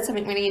and said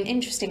something really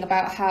interesting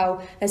about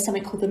how there's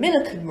something called the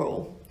Millikan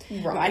rule.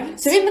 Right.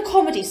 So in the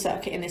comedy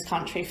circuit in this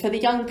country, for the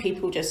young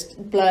people, just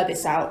blur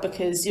this out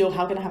because you're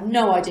going to have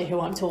no idea who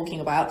I'm talking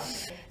about.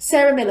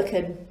 Sarah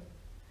Millikan.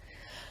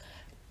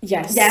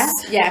 Yes.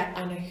 Yeah.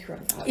 I know who you're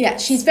on about. Yeah,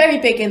 she's very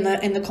big in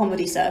the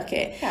comedy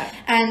circuit. Yeah.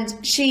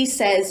 And she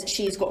says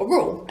she's got a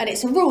rule, and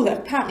it's a rule that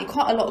apparently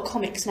quite a lot of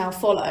comics now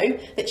follow,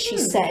 that she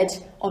said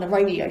on a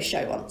radio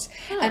show once.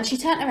 And she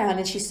turned around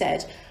and she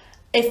said,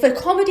 if a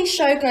comedy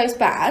show goes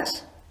bad,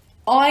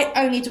 I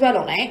only dwell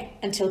on it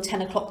until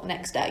 10 o'clock the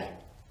next day.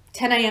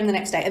 10 a.m. the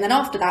next day, and then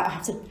after that I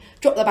have to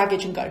drop the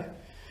baggage and go,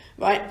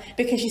 right?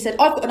 Because she said,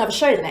 I've got another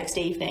show the next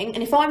evening,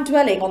 and if I'm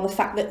dwelling on the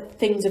fact that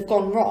things have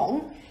gone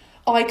wrong,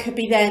 I could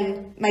be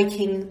then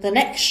making the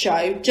next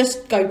show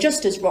go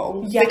just as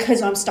wrong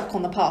because I'm stuck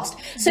on the past.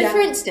 So for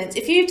instance,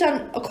 if you've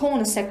done a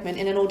corner segment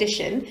in an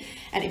audition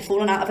and you've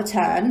fallen out of a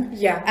turn,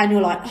 and you're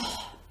like,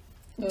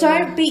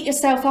 don't beat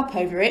yourself up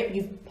over it.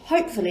 You've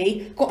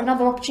hopefully got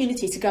another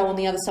opportunity to go on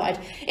the other side.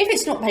 If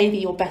it's not maybe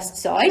your best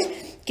side,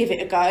 give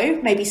it a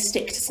go. Maybe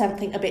stick to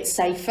something a bit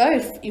safer.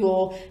 If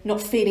you're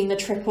not feeling the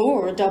triple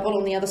or a double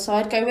on the other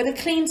side, go with a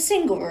clean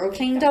single or a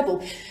clean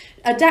double.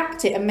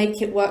 Adapt it and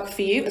make it work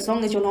for you, as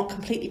long as you're not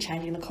completely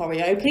changing the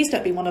choreo. Please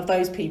don't be one of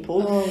those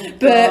people.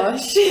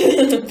 Gosh.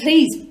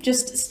 Please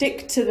just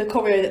stick to the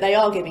choreo that they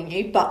are giving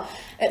you. But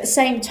at the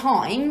same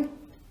time,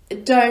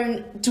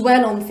 don't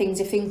dwell on things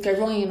if things go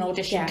wrong in an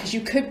audition, because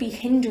you could be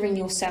hindering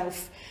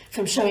yourself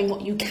from showing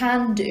what you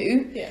can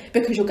do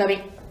because you're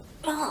going,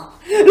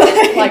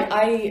 like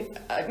I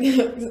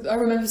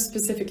remember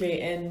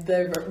specifically in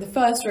the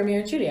first Romeo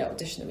and Juliet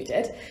audition that we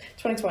did,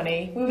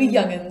 2020. We were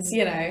young'uns,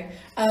 you know.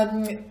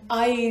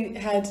 I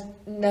had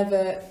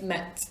never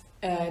met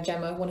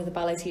Gemma, one of the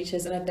ballet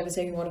teachers, and I'd never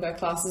taken one of her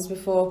classes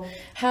before.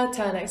 Her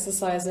turn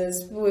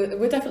exercises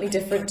were definitely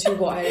different to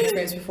what I had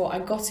experienced before. I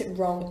got it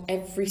wrong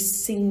every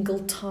single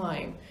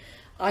time.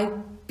 I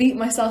beat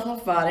myself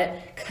up about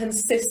it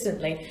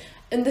consistently.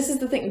 And this is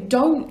the thing,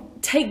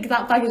 don't take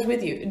that baggage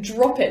with you.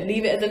 Drop it,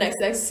 leave it at the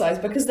next exercise,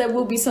 because there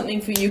will be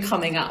something for you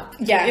coming up.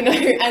 Yeah. You know,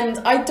 and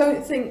I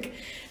don't think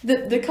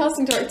that the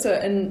casting director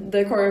and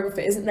the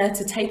choreographer isn't there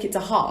to take it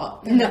to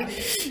heart. No.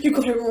 You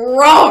got it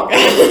wrong.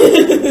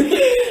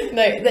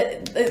 No,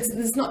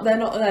 they're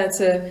not there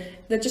to,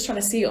 they're just trying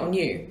to see it on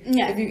you.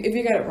 Yeah. If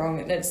you get it wrong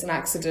and it's an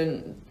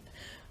accident,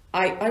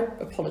 I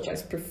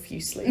apologise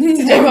profusely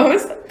to Gemma.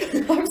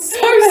 I'm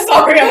so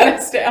sorry I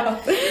messed it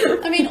up.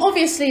 I mean,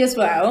 obviously as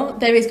well,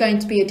 there is going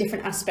to be a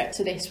different aspect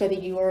to this, whether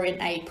you are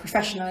in a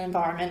professional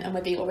environment and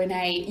whether you're in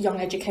a young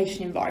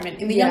education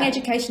environment. In the young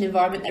education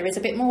environment, there is a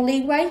bit more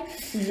leeway.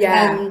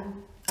 Yeah,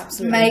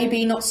 absolutely.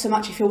 Maybe not so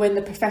much if you're in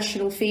the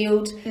professional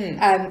field.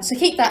 So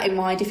keep that in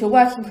mind. If you're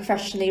working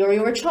professionally or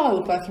you're a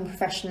child working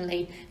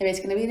professionally, there is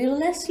going to be a little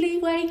less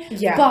leeway.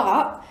 Yeah.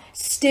 But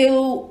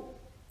still,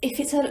 if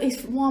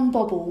it's one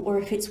bobble or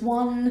if it's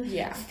one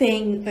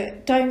thing,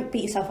 that don't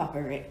beat yourself up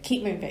over it.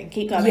 Keep moving,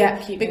 keep going.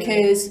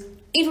 Because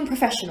even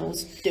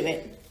professionals do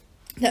it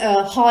that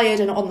are hired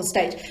and on the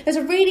stage. There's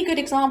a really good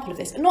example of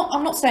this. I'm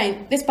not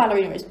saying this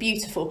ballerina is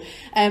beautiful.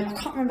 I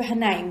can't remember her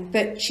name,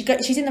 but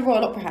she's in the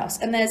Royal Opera House,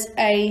 and there's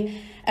a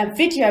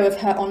video of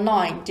her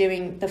online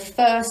doing the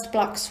first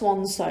Black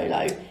Swan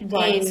solo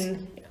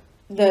in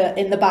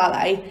the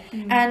ballet.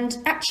 And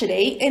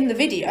actually in the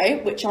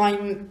video, which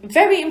I'm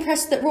very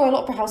impressed that Royal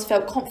Opera House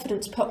felt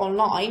confident to put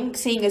online,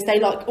 seeing as they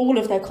like all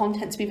of their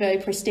content to be very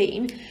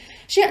pristine,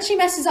 she actually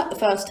messes up the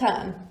first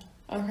turn.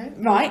 Okay.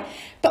 Right?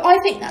 But I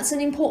think that's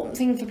an important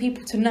thing for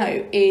people to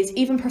know, is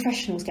even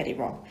professionals get it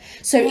wrong.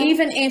 So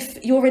even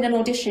if you're in an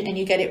audition and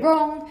you get it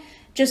wrong,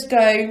 just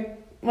go,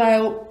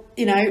 well,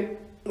 you know,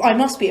 I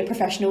must be a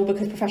professional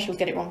because professionals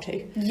get it wrong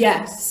too.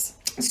 Yes.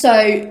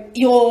 So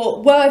you're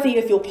worthy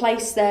of your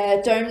place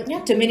there.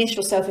 Don't diminish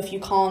yourself if you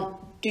can't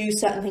do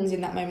certain things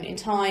in that moment in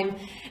time.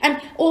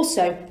 And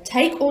also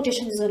take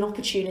auditions as an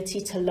opportunity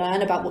to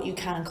learn about what you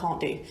can and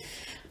can't do.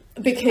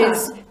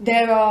 Because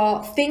there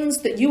are things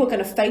that you are going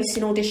to face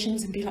in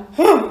auditions and be like,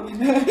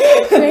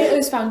 create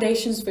those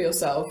foundations for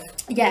yourself.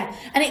 Yeah,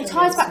 and it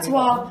ties back to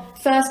our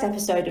first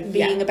episode of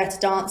being a better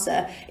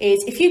dancer,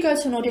 is if you go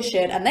to an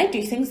audition and they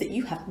do things that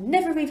you have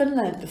never even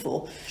learned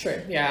before.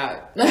 True,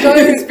 yeah.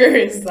 I've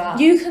experienced that.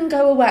 You can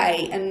go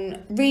away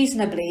and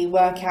reasonably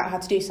work out how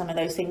to do some of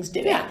those things, do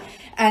it.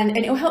 And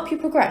it'll help you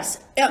progress.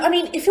 I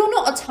mean, if you're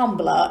not a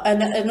tumbler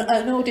and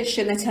an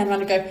audition, they turn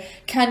around and go,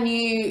 can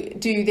you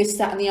do this,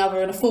 that and the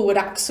other, and a forward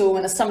axel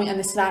and a something and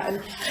this, that,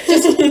 and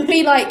just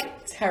be like...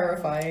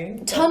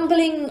 Terrifying.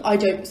 Tumbling, I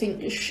don't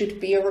think should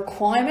be a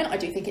requirement. I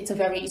do think it's a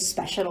very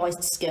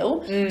specialised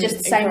skill. Just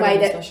the same way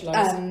that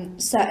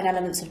certain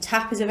elements of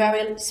tap is a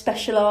very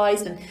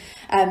specialised,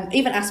 and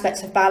even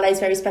aspects of ballet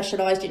is very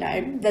specialised. You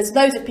know, there's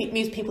loads of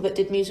people that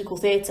did musical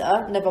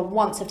theatre, never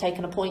once have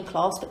taken a point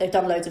class, but they've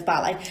done loads of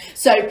ballet.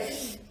 So,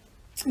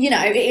 you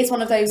know, it is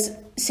one of those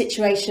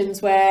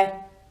situations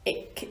where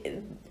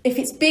if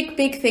it's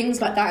big things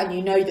like that, and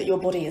you know that your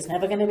body is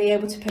never going to be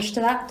able to push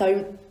to that,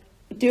 don't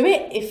do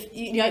it. If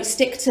you know,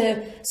 stick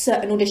to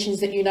certain auditions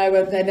that you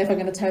know they're never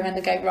going to turn around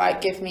and go, right,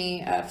 give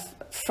me a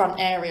front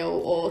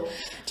aerial, or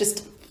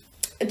just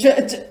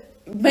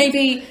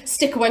maybe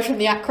stick away from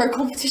the acro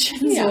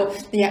competitions or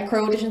the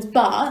acro auditions.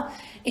 But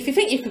if you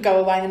think you could go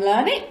away and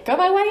learn it, go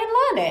away and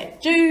learn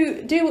it.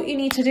 Do what you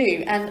need to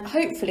do, and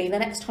hopefully the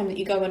next time that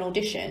you go and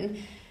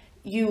audition,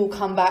 you will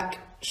come back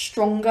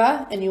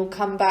stronger, and you'll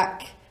come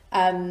back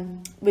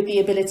with the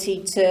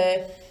ability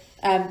to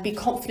be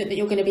confident that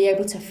you're going to be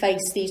able to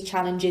face these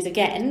challenges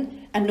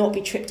again and not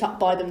be tripped up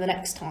by them the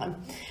next time.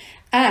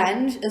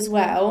 And as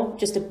well,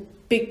 just a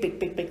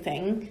big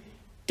thing,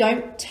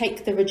 don't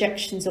take the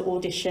rejections at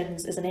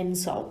auditions as an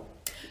insult.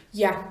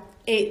 Yeah.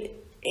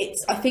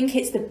 I think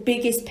it's the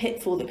biggest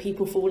pitfall that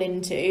people fall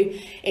into.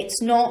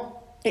 It's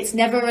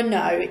never a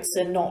no, it's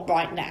a not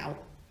right now.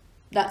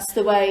 That's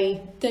the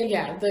way.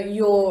 That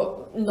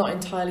you're not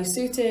entirely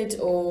suited,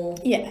 or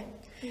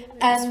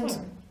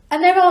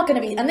And there are going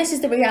to be, and this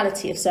is the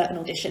reality of certain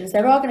auditions,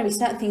 there are going to be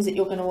certain things that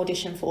you're going to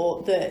audition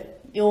for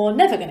that you're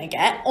never going to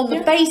get, on the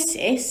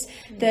basis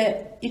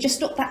that you're just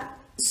not that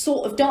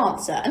sort of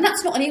dancer. And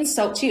that's not an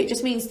insult to you. It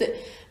just means that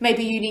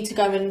maybe you need to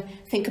go and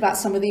think about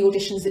some of the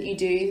auditions that you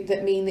do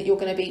that mean that you're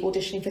going to be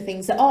auditioning for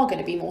things that are going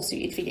to be more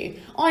suited for you.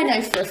 I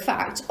know for a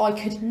fact I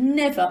could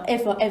never,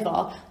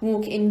 ever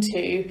walk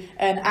into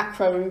an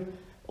acro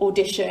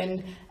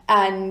audition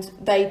and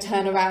they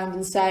turn around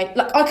and say,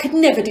 like, I could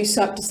never do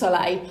Cirque du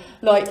Soleil,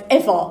 like,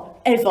 ever.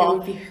 ever. It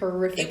would be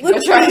horrific. It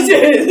would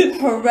be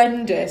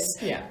horrendous.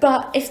 Yeah.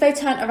 But if they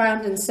turned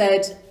around and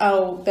said,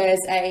 oh, there's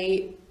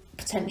a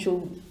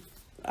potential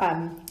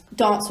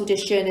dance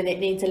audition and it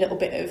needs a little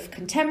bit of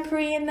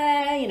contemporary in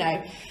there, you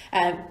know,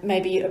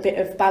 maybe a bit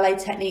of ballet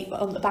technique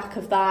on the back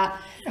of that,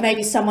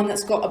 maybe someone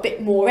that's got a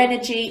bit more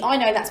energy, I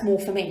know that's more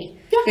for me,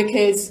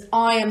 because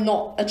I am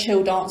not a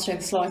chill dancer in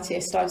the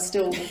slightest. I'm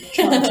still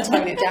trying to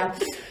tone it down.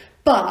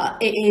 But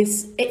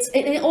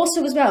it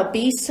also as well,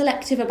 be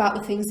selective about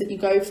the things that you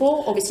go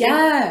for. Obviously,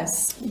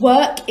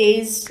 work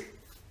is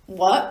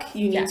work.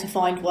 You need to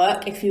find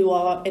work if you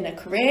are in a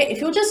career. If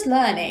you're just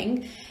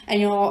learning and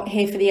you're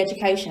here for the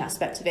education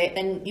aspect of it,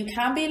 then you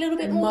can be a little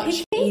bit more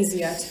much picky.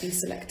 Easier to be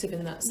selective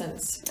in that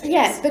sense.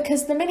 Yeah,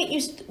 because the minute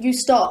you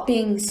start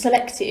being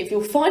selective,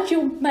 you'll find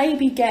you'll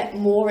maybe get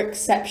more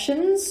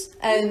exceptions,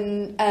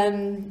 and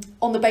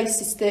on the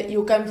basis that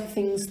you're going for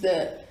things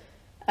that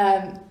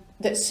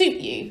that suit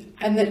you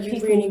and that you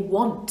people really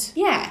want.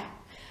 Yeah.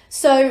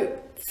 So,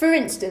 for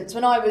instance,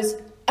 when I was,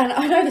 and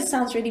I know this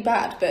sounds really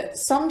bad, but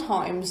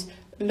sometimes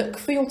look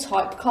for your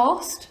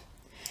typecast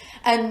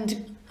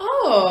and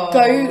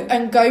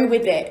go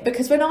with it.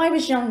 Because when I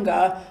was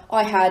younger,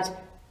 I had,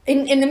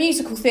 in the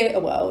musical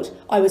theatre world,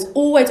 I was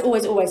always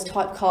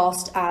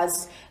typecast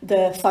as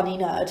the funny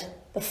nerd.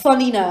 The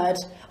funny nerd.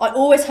 I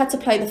always had to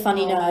play the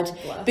funny nerd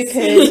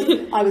because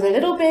I was a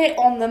little bit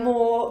on the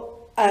more,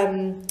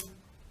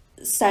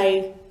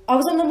 I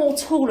was on the more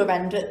taller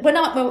end, but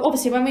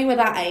obviously when we were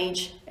that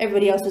age,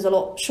 everybody else was a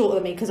lot shorter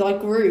than me because I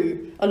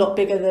grew a lot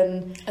bigger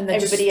than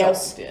everybody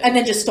else, and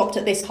then just stopped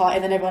at this height,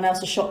 and then everyone else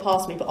was shot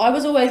past me. But I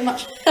was always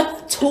much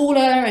taller,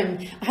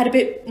 and I had a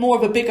bit more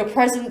of a bigger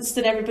presence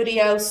than everybody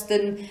else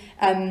than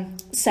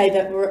say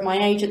that were at my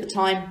age at the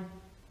time.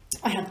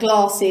 I had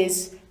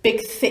glasses,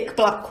 big thick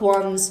black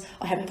ones.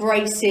 I had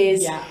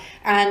braces. Yeah.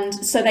 And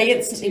so they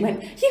instantly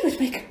went, you would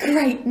make a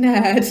great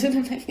nerd. And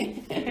I'm like,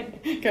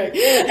 great.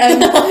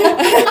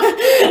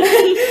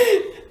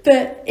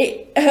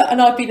 And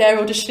I'd be there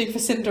auditioning for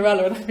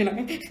Cinderella, and I'd be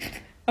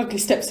like, ugly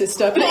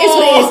stepsister. But it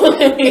is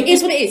what it is. It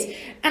is what it is.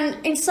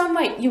 And in some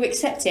way, you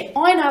accept it.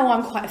 I know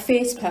I'm quite a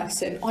fierce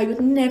person. I would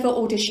never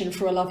audition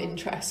for a love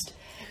interest.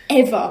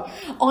 Ever.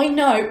 I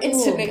know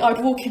instantly.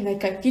 I'd walk in,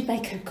 they'd go, you'd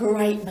make a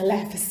great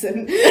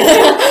Maleficent.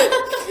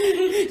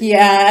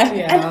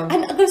 Yeah.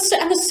 And the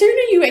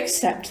sooner you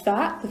accept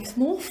that, the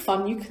more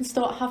fun you can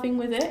start having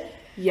with it.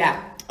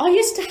 Yeah. I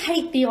used to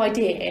hate the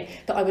idea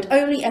that I would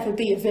only ever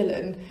be a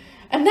villain,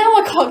 and now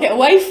I can't get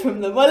away from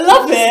them. I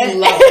love it.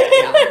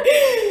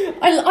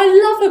 I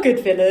love a good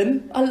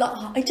villain.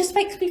 It just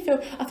makes me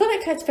feel. I feel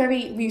like it's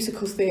very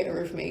musical theatre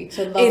of me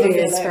to love a villain.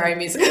 It is very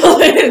musical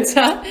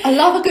theatre. I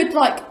love a good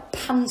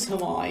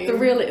pantomime.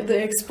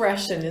 The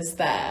expression is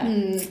there.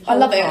 I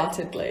love it.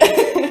 Wholeheartedly.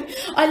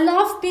 I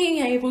love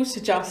being able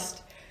to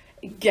just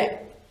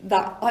get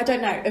that, I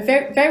don't know, a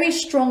very, very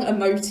strong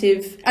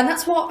emotive, and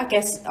that's what I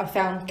guess I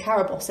found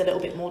Caraboss a little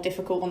bit more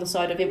difficult on the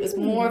side of it. Was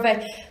more of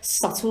a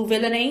subtle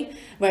villainy,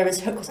 whereas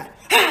Hook was like,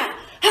 ha,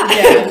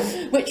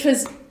 ha, which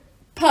was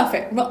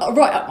perfect,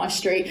 right up my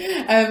street.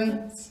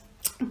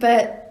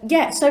 But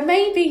yeah, so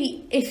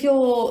maybe if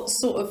you're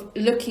sort of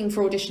looking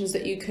for auditions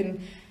that you can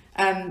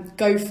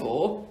go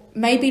for,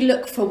 maybe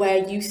look for where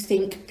you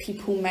think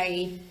people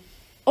may.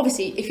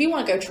 Obviously, if you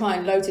want to go try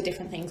loads of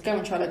different things, go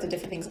and try loads of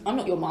different things. I'm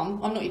not your mum,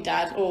 I'm not your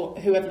dad, or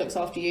whoever looks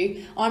after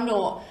you. I'm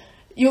not.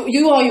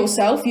 You are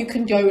yourself. You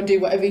can go and do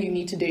whatever you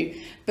need to do,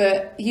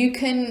 but you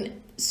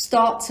can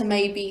start to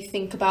maybe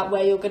think about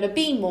where you're going to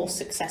be more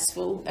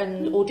successful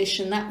and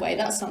audition that way.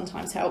 That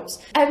sometimes helps,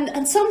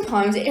 and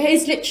sometimes it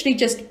is literally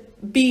just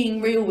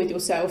being real with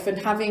yourself and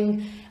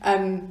having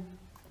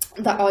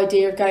that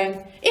idea of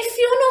going, if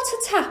you're not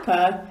a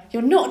tapper,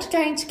 you're not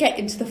going to get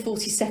into the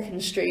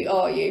 42nd Street,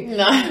 are you?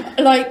 No.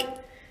 Like,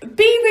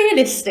 be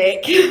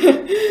realistic.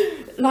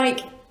 Like,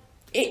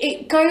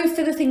 go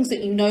for the things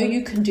that you know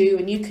you can do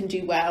and you can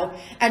do well.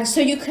 And so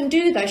you can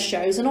do those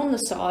shows, and on the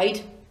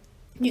side,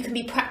 you can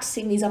be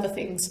practicing these other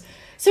things.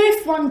 So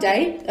if one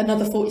day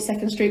another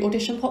 42nd Street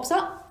audition pops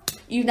up,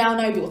 you now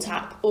know your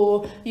tap,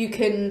 or you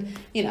can,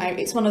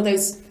 it's one of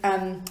those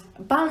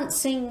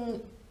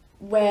balancing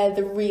where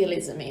the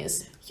realism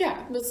is.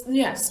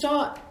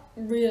 Start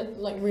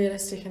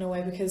realistic in a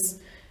way,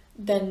 because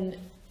then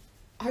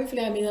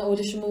hopefully that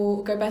audition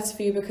will go better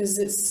for you because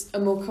it's a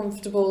more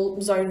comfortable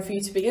zone for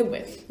you to begin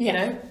with, you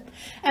know?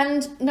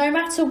 And no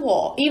matter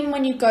what, even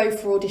when you go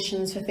for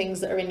auditions for things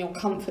that are in your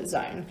comfort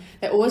zone,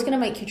 they're always going to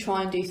make you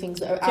try and do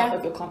things that are out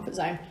of your comfort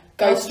zone.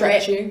 Go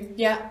stretch you.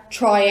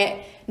 Try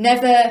it.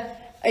 Never.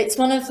 It's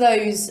one of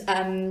those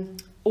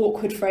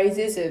awkward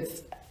phrases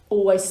of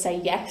always say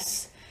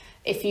yes.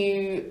 If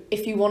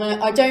you want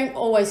to, I don't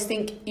always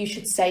think you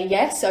should say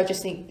yes. I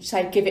just think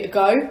say give it a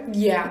go.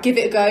 Yeah, give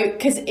it a go,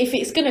 because if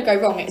it's going to go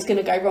wrong, it's going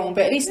to go wrong.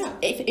 But at least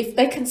if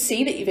they can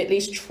see that you've at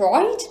least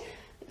tried,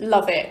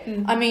 love it.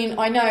 I mean,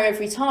 I know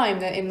every time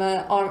that in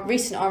the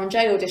recent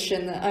R&J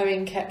audition that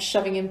Owen kept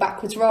shoving in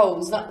backwards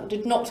rolls, that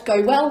did not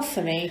go well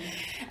for me.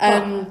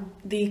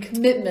 The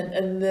commitment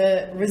and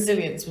the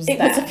resilience was there. It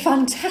was a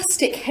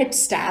fantastic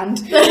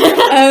headstand.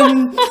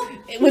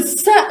 It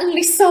was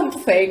certainly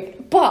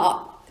something,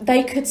 but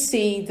they could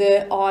see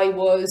that I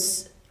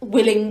was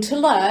willing to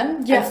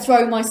learn and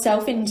throw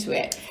myself into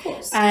it. Of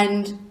course.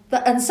 And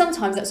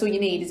sometimes that's all you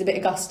need is a bit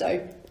of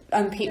gusto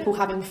and people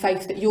having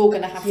faith that you're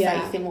going to have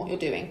faith in what you're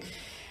doing.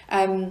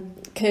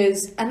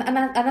 Because and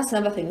that's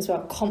another thing as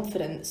well,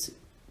 confidence.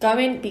 Go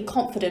in, be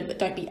confident, but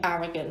don't be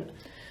arrogant.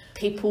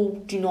 People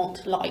do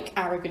not like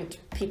arrogant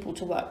people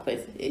to work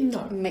with.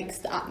 It makes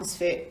the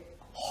atmosphere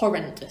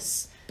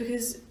horrendous.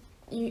 Because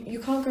you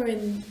can't go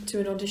into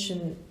an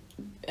audition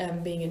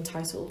being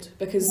entitled,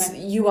 because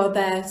you are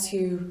there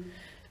to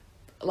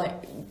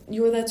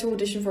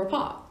audition for a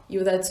part.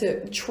 You're there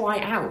to try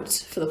out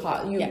for the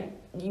part.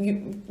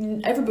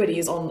 Everybody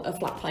is on a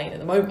flat plane at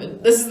the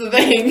moment. This is the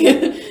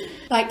thing.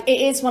 Like,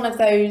 it is one of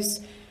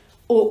those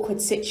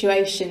awkward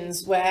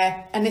situations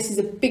where, and this is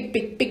a big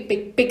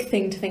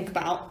thing to think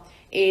about,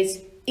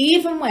 is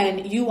even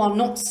when you are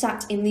not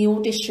sat in the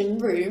audition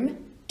room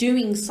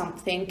doing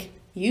something,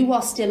 you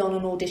are still on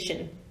an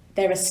audition.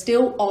 There are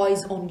still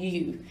eyes on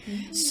you.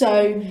 Mm-hmm.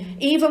 So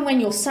even when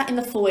you're sat in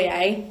the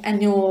foyer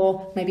and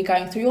you're maybe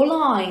going through your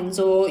lines,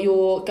 or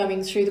you're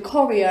going through the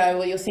choreo,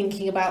 or you're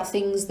thinking about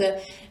things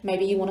that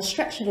maybe you want to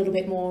stretch a little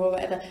bit more or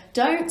whatever,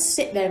 don't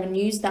sit there and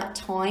use that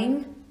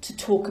time to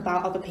talk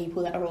about other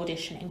people that are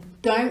auditioning.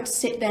 Don't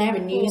sit there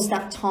and use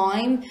that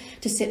time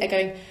to sit there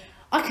going,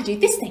 I could do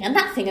this thing and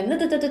that thing and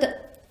da-da-da-da-da.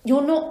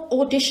 You're not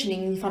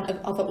auditioning in front of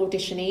other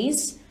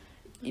auditionees.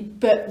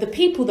 But the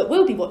people that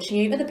will be watching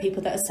you are the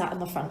people that are sat on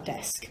the front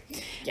desk.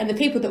 And the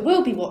people that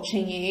will be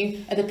watching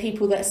you are the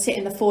people that sit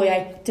in the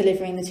foyer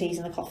delivering the teas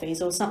and the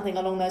coffees or something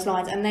along those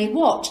lines. And they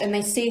watch and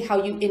they see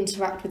how you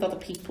interact with other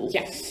people.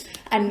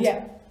 And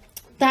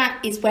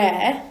that is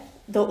where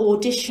the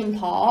audition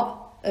part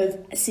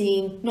of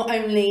seeing not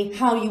only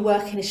how you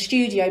work in a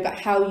studio, but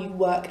how you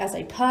work as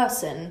a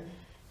person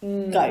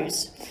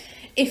goes.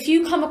 If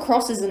you come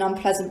across as an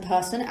unpleasant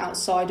person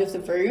outside of the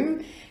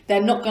room,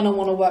 they're not going to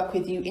want to work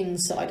with you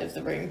inside of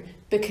the room,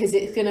 because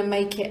it's going to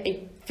make it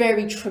a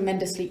very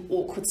tremendously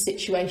awkward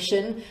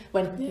situation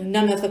when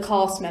none of the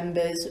cast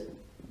members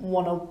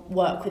want to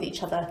work with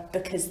each other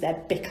because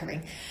they're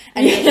bickering.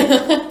 And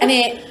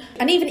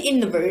and even in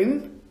the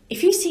room,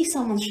 if you see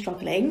someone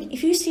struggling,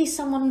 if you see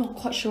someone not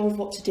quite sure of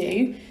what to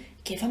do,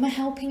 give them a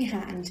helping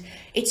hand.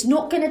 It's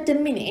not going to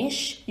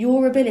diminish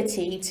your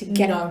ability to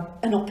get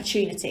an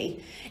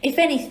opportunity. If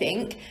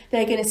anything,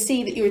 they're going to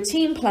see that you're a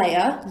team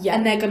player,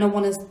 and they're going to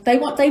want to. They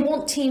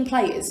want team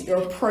players.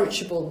 You're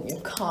approachable,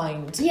 you're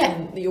kind,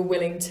 and you're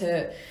willing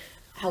to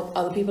help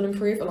other people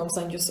improve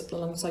alongside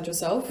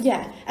yourself.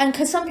 Yeah, and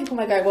because some people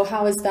may go, well,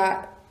 how is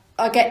that?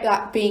 I get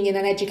that being in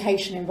an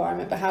education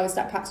environment, but how is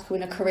that practical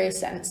in a career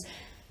sense?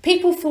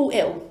 People fall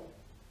ill.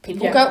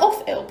 People go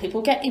off ill,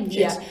 people get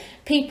injured,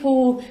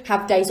 people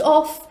have days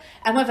off,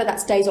 and whether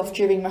that's days off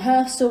during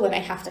rehearsal when they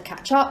have to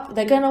catch up,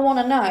 they're going to want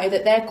to know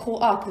that they're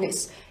caught up and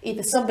it's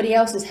either somebody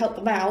else has helped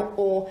them out,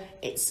 or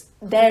it's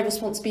their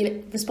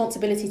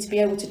responsibility to be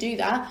able to do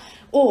that,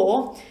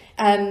 or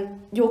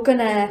you're going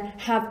to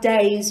have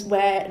days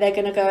where they're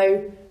going to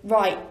go,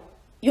 right,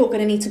 you're going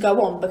to need to go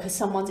on because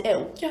someone's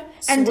ill. Yeah,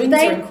 and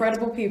they're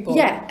incredible people.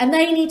 Yeah, and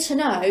they need to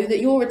know that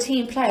you're a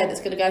team player that's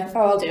going to go, oh,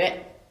 I'll do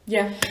it.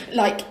 Yeah.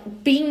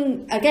 Like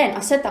being, again,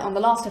 I said that on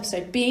the last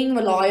episode, being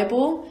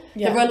reliable.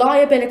 The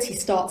reliability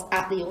starts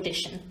at the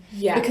audition.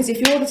 Yeah. Because if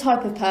you're the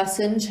type of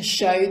person to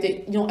show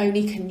that not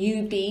only can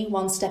you be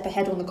one step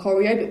ahead on the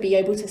choreo, but be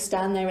able to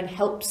stand there and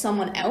help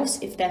someone else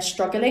if they're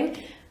struggling,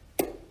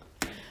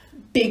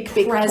 big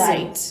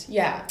play.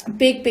 Yeah.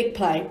 Big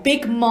play.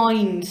 Big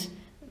mind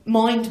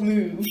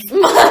move.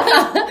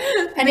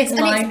 And it's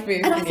mind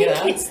move. And I think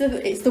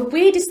it's the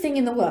weirdest thing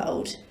in the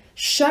world.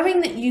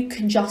 Showing that you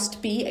can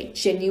just be a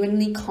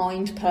genuinely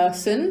kind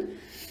person,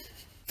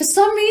 for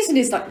some reason,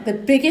 is like the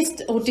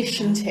biggest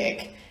audition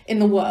tick in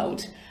the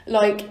world.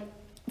 Like,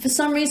 for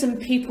some reason,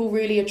 people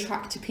really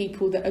attract to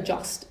people that are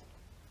just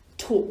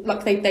talk.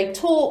 Like they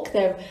talk,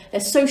 they're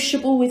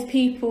sociable with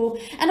people.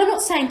 And I'm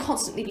not saying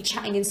constantly be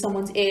chatting in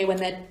someone's ear when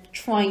they're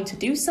trying to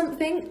do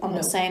something. I'm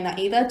not saying that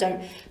either.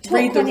 Don't talk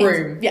read the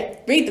room.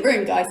 Read the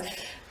room, guys.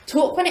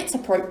 Talk when it's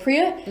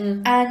appropriate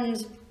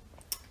and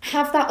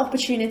have that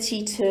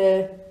opportunity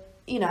to,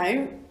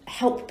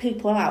 help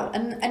people out,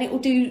 and it will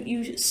do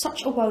you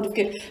such a world of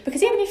good,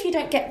 because even if you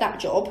don't get that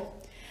job,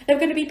 there are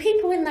going to be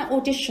people in that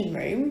audition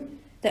room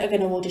that are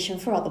going to audition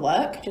for other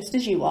work just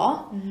as you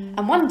are,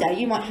 and one day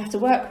you might have to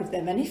work with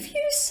them, and if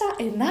you sat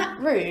in that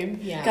room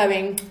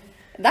going,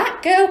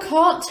 that girl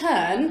can't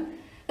turn,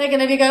 they're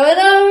going to be going,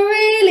 oh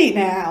really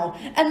now,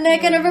 and they're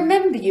going to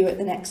remember you at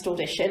the next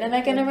audition, and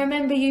they're going to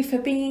remember you for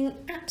being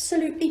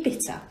absolutely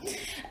bitter.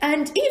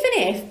 And even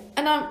if,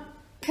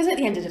 because at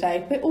the end of the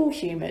day, we're all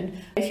human.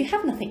 If you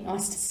have nothing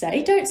nice to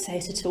say, don't say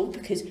it at all,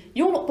 because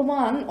you're not the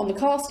one on the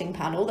casting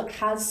panel that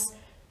has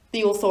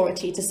the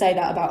authority to say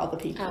that about other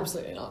people.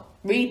 Absolutely not.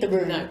 Read the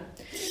room.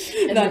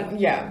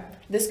 No.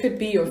 this could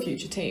be your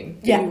future team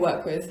that Yeah. you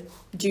work with.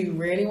 Do you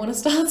really want to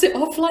start it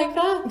off like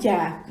that?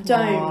 Yeah,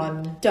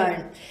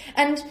 don't.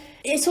 And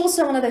it's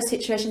also one of those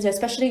situations,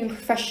 especially in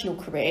professional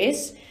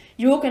careers,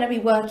 you're going to be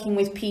working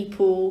with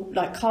people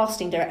like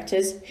casting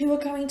directors who are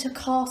going to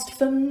cast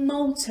for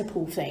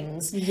multiple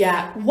things.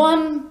 Yeah.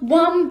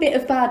 One bit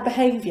of bad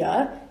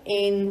behaviour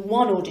in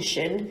one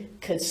audition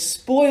could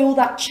spoil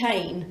that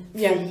chain for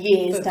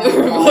years down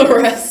the line. The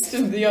rest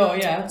of the year,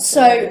 yeah.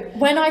 So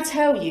when I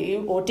tell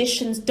you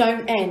auditions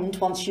don't end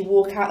once you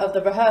walk out of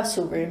the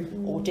rehearsal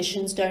room,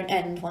 auditions don't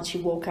end once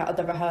you walk out of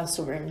the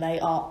rehearsal room. They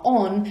are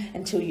on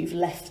until you've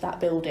left that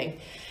building.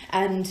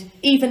 And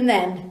even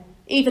then,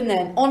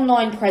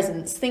 online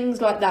presence,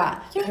 things like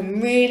that can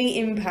really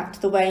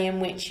impact the way in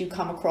which you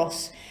come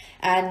across.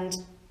 And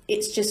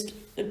it's just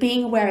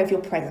being aware of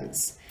your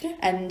presence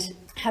and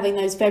having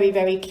those very,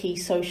 very key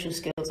social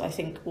skills, I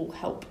think, will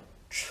help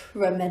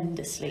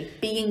tremendously.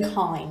 Being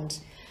kind.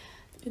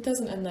 It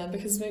doesn't end there,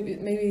 because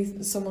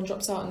maybe someone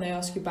drops out and they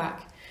ask you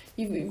back.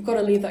 You've got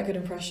to leave that good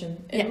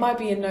impression. It might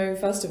be a no,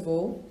 first of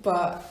all,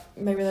 but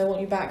maybe they want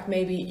you back.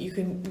 Maybe you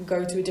can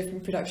go to a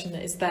different production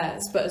that is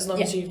theirs. But as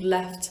long as you've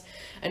left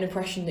an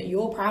impression that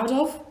you're proud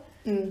of.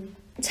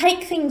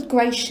 Take things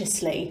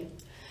graciously.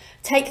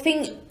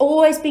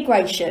 Always be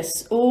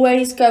gracious.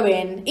 Always go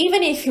in,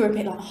 even if you're a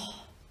bit like,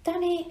 oh,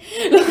 damn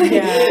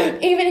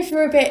it. Even if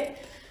you're a bit,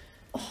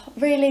 oh,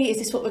 really, is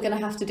this what we're going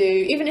to have to do?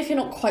 Even if you're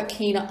not quite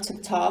keen up to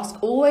the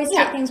task, always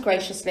take things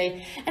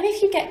graciously. And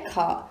if you get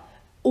cut,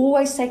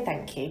 always say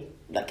thank you.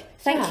 Like,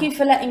 thank you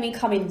for letting me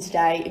come in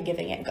today and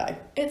giving it a go.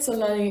 It's a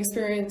learning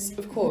experience,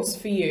 of course,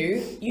 for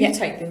you. You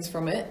take things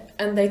from it,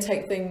 and they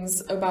take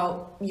things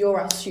about your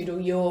attitude or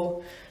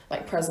your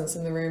presence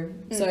in the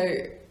room.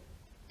 So,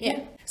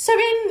 So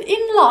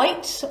in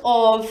light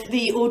of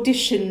the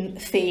audition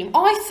theme,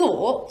 I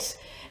thought,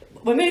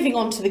 we're moving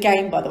on to the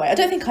game, by the way. I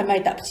don't think I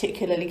made that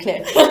particularly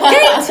clear. Game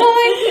time!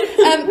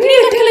 Can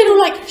you make a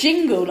little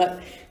jingle,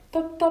 ba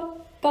ba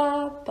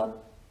ba ba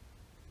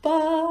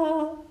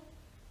ba.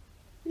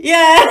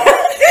 Yeah.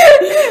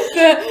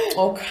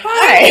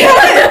 Okay.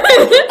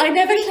 I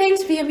never claimed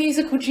to be a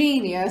musical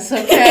genius,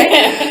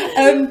 okay?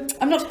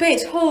 I'm not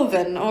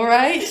Beethoven, all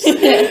right? But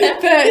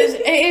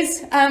it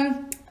is.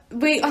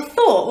 I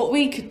thought what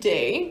we could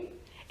do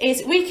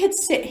is we could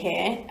sit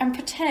here and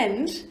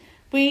pretend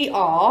we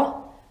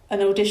are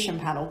an audition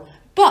panel,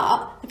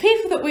 but the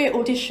people that we're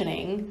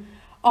auditioning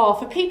are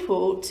for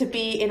people to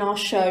be in our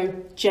show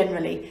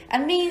generally.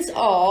 And these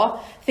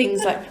are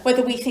things like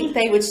whether we think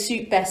they would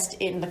suit best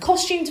in the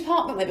costume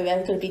department, whether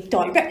they're going to be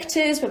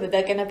directors, whether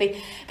they're going to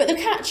be... But the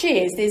catch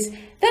is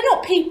they're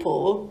not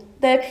people,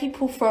 they're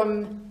people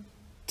from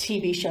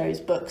TV shows,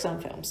 books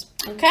and films.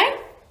 Okay?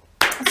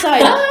 So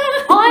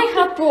I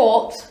have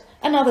brought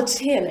another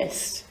tier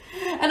list,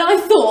 and I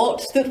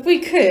thought that we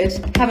could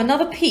have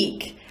another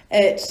peek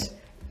at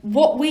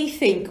what we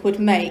think would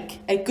make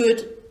a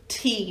good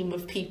team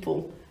of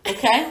people.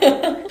 Okay?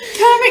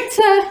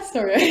 Character.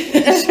 Sorry,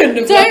 I shouldn't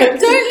have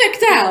don't look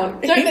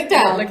down. Don't look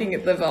down. I'm looking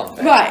at the vault.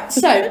 Right.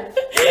 So,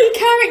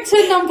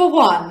 character number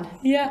 1.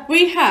 Yeah.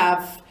 We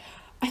have.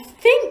 I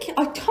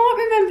can't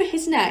remember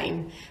his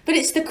name, but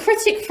it's the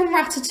critic from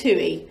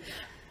Ratatouille.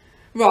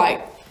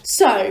 Right.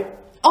 So,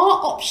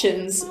 our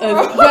options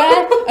of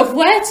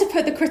where to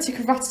put the critic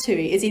of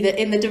Ratatouille is either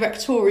in the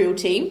directorial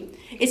team.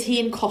 Is he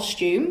in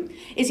costume?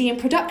 Is he in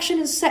production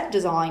and set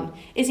design?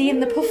 Is he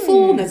in the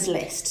performers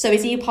list? So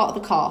is he a part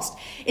of the cast?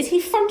 Is he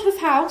front of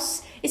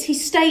house? Is he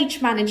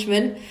stage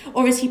management?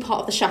 Or is he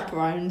part of the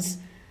chaperones?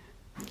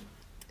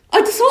 I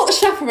just thought the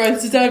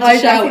chaperones deserved a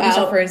shout out. The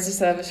chaperones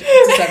deserve a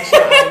shout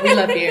out. We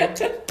love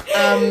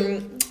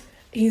you.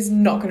 He's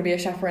not going to be a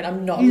chaperone.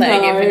 I'm not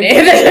letting him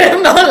in.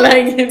 I'm not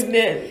letting him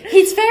in.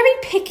 He's very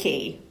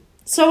picky.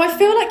 So I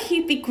feel like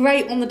he'd be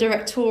great on the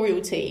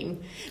directorial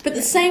team. But at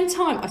the same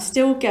time, I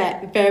still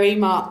get very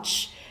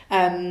much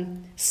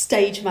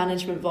stage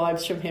management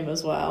vibes from him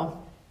as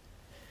well.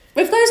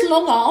 With those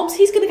long arms,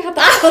 he's going to have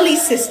that pulley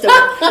system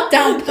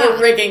down pat. The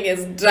rigging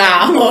is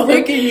down. The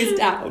rigging is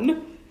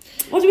down.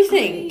 What do we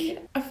think?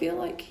 I feel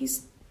like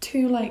he's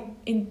too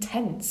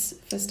intense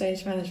for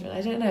stage management.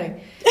 I don't know.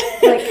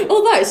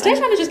 Although stage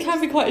managers can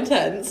be quite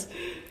intense.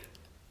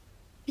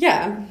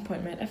 Yeah.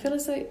 Point made. I feel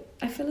as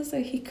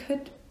though he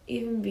could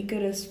even be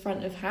good as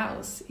front of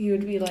house. He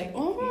would be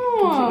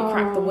completely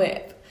crack the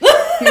whip.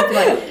 He would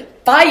be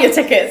buy your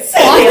tickets.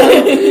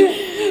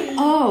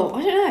 Oh,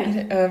 I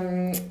don't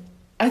know.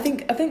 I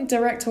think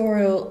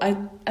directorial.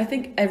 I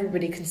think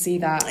everybody can see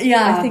that.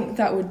 Yeah. I think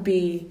that would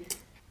be.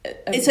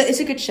 It's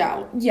a good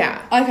shout.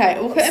 Yeah. Okay,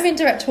 we'll put him in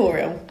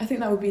directorial. I think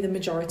that would be the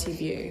majority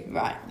view.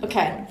 Right.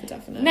 Okay. For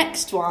definite.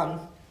 Next one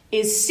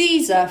is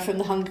Caesar from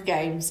the Hunger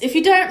Games. If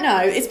you don't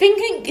know, it's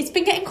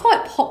been getting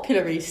quite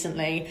popular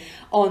recently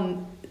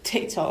on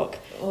TikTok.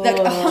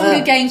 The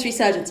Hunger Games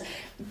resurgence.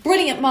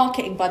 Brilliant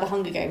marketing by the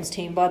Hunger Games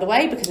team, by the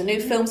way, because a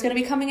new film's going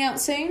to be coming out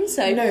soon.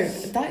 So no,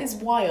 that is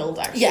wild.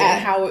 Actually, yeah,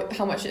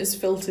 how much it is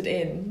filtered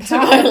in to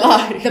my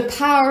life. The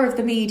power of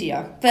the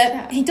media.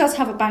 But he does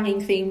have a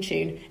banging theme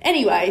tune.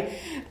 Anyway,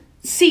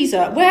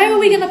 Caesar, where are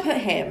we going to put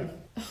him?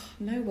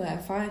 Nowhere.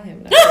 Fire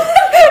him.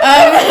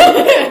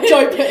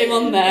 Don't put him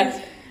on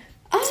there.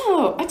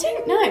 Oh, I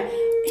don't know.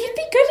 He'd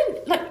be good in,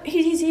 like,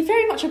 he's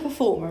very much a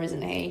performer,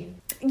 isn't he?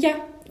 Yeah.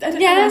 I don't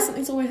know why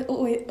something's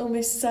always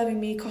almost serving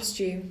me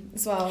costume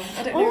as well.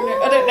 I don't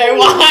know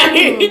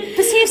why.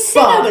 But see, if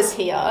Sinner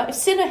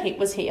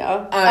was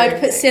here,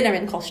 I'd put Sinner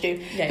in costume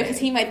because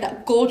he made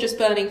that gorgeous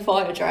burning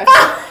fire dress.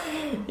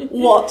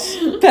 What?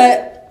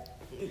 But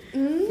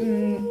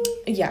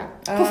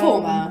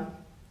performer.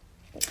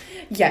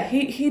 Yeah,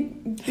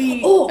 he'd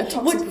be a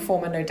toxic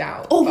performer, no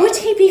doubt. Or would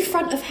he be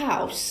front of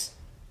house?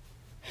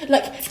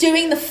 Like,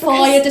 doing the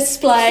fire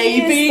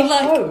display, being the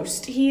like...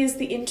 host. He is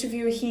the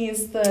interviewer, he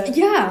is the...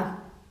 Yeah.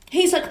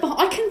 He's like,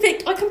 I can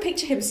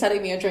picture him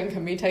selling me a drink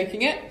and me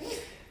taking it.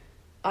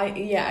 I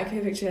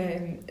can picture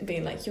him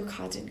being like, your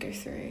card didn't go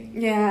through.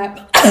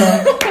 Yeah.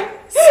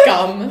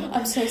 Scum.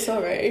 I'm so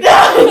sorry.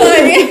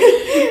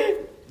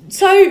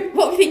 So,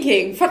 what are we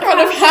thinking? Front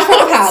of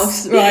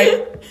house.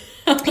 Right.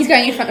 He's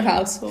going in front of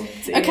house.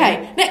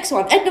 Okay, next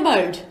one. Edna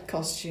Mode.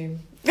 Costume.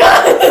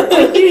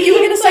 you were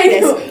going to say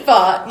this,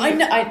 but I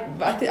know.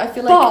 I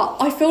feel like.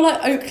 But I feel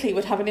like Oakley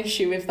would have an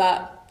issue with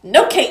that.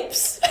 No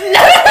capes.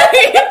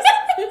 I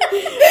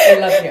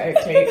love you,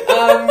 Oakley.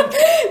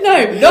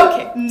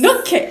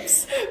 No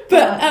capes.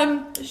 But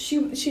she.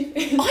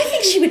 I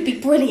think she would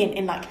be brilliant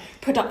in like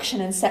production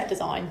and set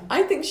design.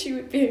 I think she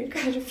would be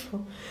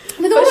incredible.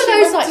 With all of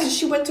those, like,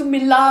 she went to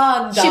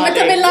Milan, darling. She went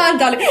to Milan,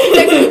 darling.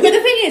 But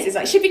the thing is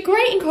like she'd be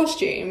great in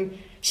costume.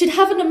 She'd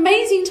have an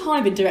amazing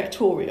time in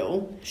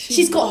directorial.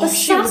 She's got the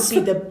sass. She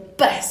would be the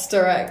best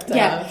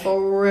director,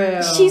 for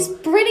real. She's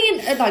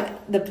brilliant at like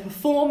the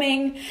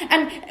performing,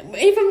 and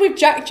even with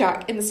Jack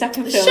in the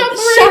second film,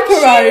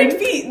 Chaperone.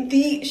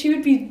 She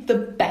would be the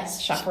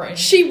best chaperone.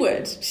 She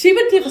would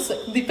give us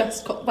the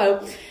best.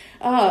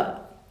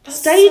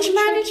 Stage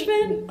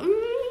management.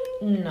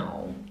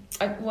 No.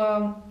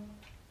 No.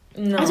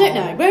 I don't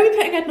know. Where are we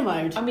putting Edna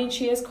Mode? I mean,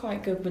 she is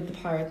quite good with the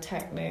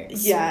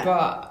pyrotechnics. Yeah,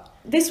 but.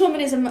 This woman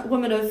is a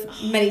woman of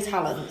many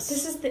talents.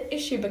 This is the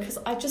issue because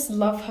I just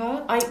love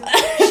her.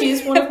 She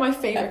is one of my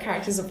favourite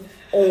characters of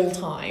all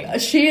time.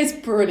 She is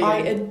brilliant.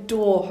 I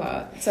adore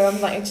her. So I'm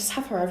like, I just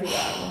have her everywhere.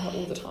 I want her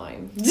all the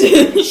time.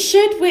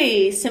 Should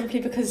we, simply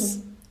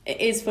because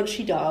it is what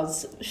she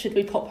does, should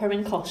we pop her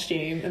in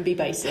costume and be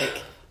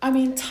basic? I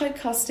mean,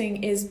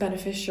 typecasting is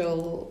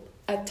beneficial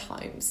at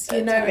times.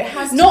 You know, it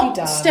has to not be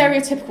done.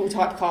 Stereotypical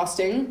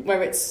typecasting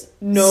where it's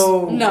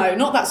no,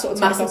 not that sort of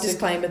massive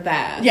disclaimer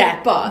there.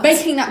 Yeah, but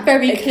making that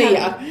very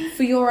clear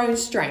for your own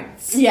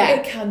strengths. Yeah,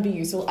 it can be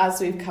useful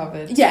as we've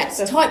covered. Yes,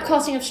 so,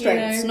 typecasting of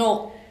strengths,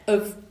 not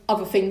of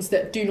other things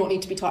that do not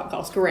need to be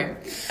typecast. Grim.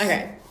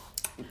 Okay.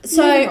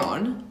 So,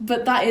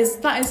 but that is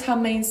her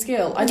main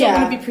skill. I don't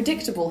want to be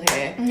predictable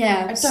here.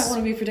 Yeah, I don't want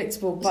to be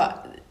predictable,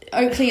 but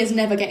Oakley is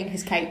never getting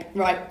his cape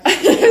right.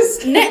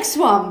 Next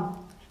one.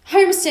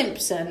 Homer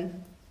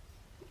Simpson.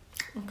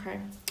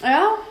 Okay.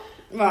 Yeah.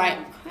 Right.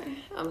 Okay.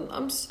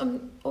 I'm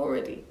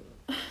already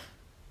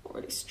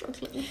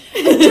struggling.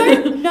 I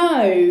don't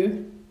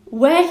know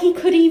where he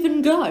could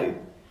even go,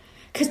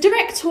 because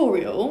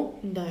directorial,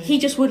 no, he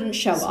just wouldn't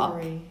show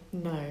up.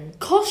 No.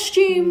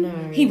 Costume,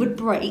 no. He would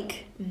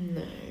break.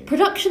 No.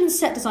 Production and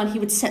set design, he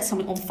would set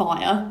something on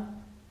fire.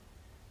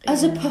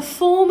 As a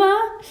performer,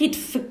 he'd.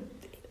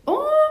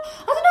 I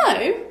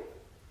don't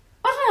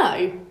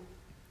know.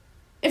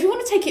 If you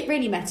want to take it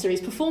really meta, he's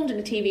performed in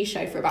a TV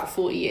show for about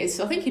 40 years,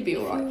 so I think he'd be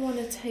alright. If you want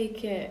to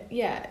take it,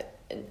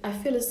 I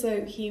feel as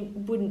though he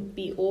wouldn't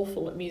be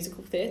awful at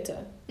musical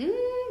theatre.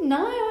 No,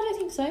 I don't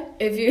think so.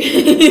 If you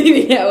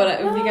get where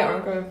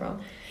I'm coming from.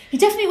 He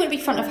definitely wouldn't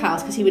be front of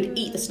house because he would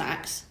eat the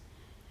snacks.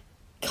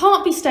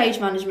 Can't be stage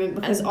management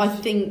because I don't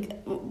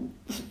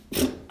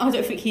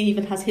think he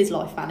even has his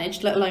life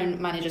managed, let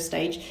alone manage a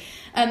stage.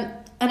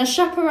 And a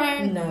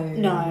chaperone?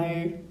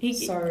 No.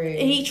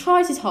 He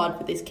tries his hard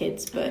with his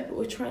kids, but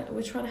we're trying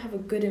to have a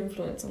good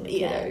influence on the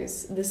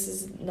kiddos. This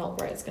is not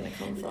where it's going to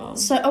come from.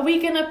 So are we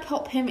going to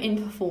pop him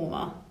in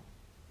performer?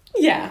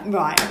 Yeah.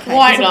 Right. Okay.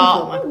 Why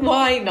not?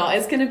 Why not?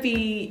 It's going to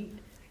be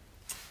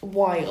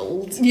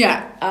wild.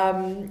 Yeah.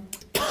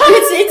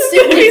 It's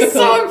going to be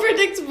so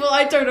unpredictable.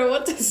 I don't know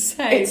what to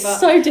say. It's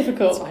so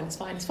difficult. It's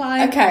fine.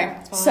 Okay.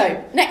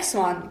 So next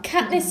one,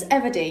 Katniss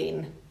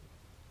Everdeen.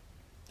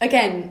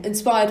 Again,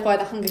 inspired by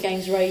the Hunger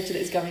Games rage that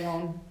is going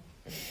on.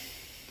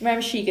 Where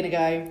is she going to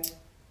go?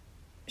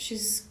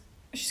 She's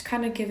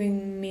kind of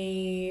giving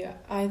me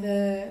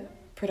either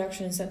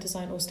production and set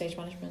design or stage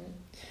management.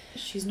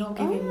 She's not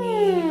giving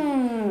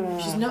me...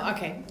 She's not...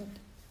 Okay.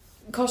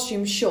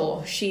 Costume,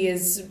 sure. She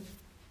is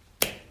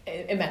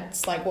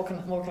immense. Like, what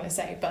can I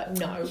say? But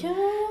no.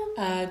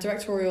 Yeah.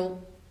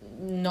 Directorial,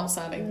 not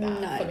serving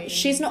that for me.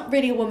 She's not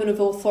really a woman of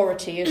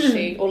authority, is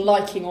she? Or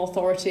liking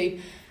authority.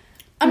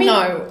 I mean,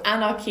 no,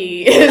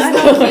 anarchy is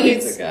the way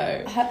to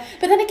go.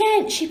 But then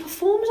again, she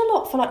performed a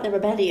lot for like the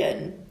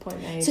rebellion.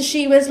 Point made. So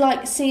she was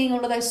like singing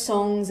all of those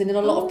songs and in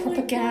a lot of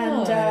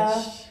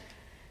propaganda.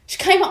 She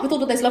came up with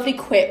all of those lovely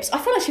quips. I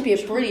feel like she'd be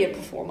a brilliant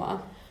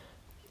performer.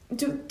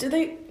 Do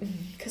they?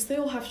 Because they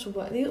all have to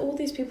work. All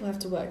these people have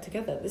to work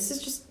together. This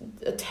is just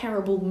a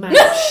terrible match.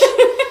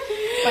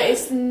 But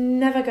it's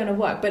never going to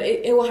work. But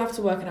it will have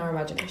to work in our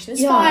imagination.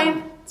 It's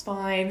fine. It's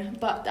fine.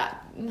 But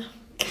that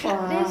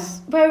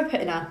Katniss, where are we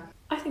putting her?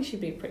 I think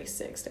she'd be a pretty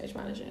sick stage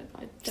manager.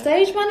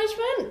 Stage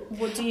management?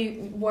 What do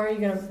you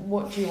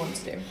want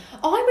to do?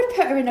 I would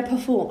put her in a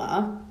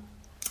performer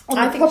on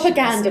a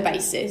propaganda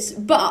basis,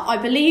 but I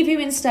believe you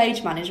in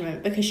stage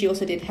management because she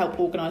also did help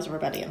organise a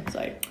rebellion.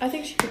 So I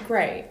think she'd be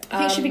great.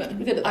 I think she'd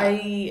be good at that.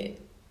 I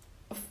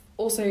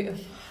also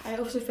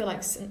feel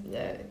like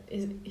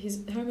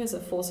Homer is a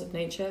force of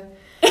nature.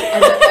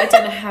 I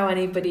don't know how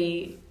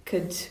anybody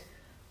could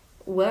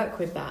work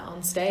with that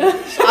on stage.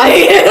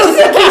 I don't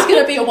think he's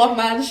going to be a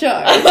one-man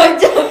show.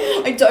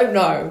 I don't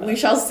know. We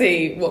shall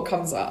see what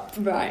comes up.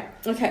 Right.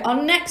 Okay.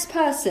 Our next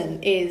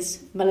person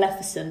is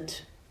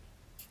Maleficent.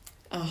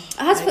 Oh,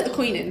 I had to put the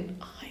Queen in.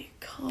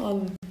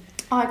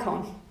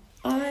 Icon.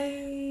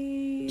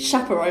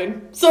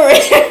 Chaperone. Sorry.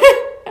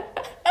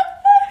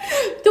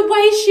 The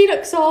way she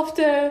looks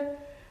after,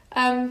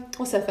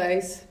 what's her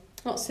face?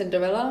 Not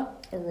Cinderella.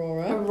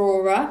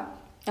 Aurora.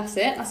 That's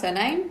it. That's her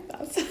name.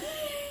 That's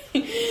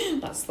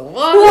the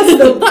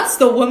one. That's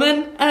the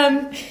woman.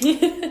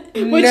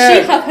 Would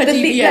she have her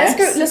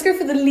DBS? Let's go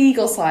for the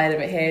legal side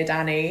of it here,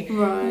 Danny.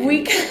 Right.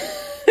 We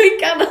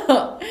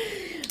cannot.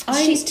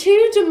 She's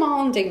too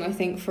demanding, I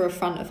think, for a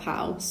front of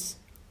house.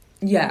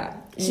 Yeah.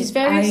 She's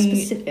very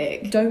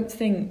specific. Don't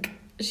think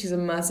she's a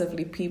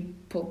massively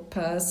people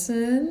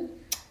person.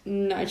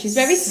 No, she's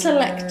very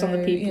select on the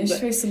people. Yeah, she's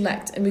very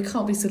select, and we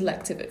can't be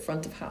selective at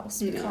front of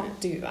house. We can't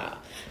do that.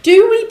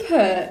 Do we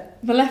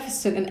put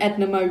Maleficent and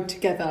Edna Mode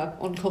together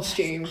on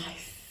costume? I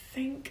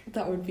think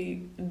that would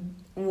be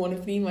one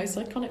of the most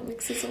iconic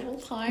mixes of all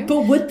time.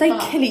 But would they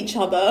kill each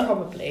other?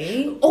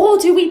 Probably. Or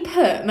do we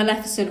put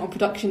Maleficent on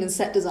production and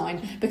set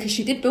design because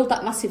she did build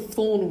that massive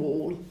thorn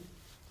wall?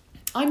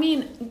 I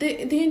mean,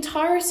 the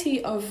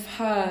entirety of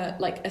her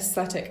like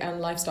aesthetic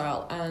and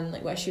lifestyle and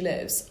like where she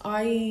lives,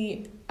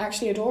 I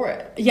actually adore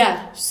it.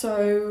 Yeah.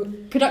 So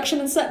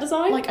production and set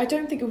design, like, I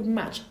don't think it would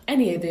match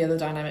any of the other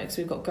dynamics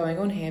we've got going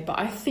on here. But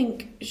I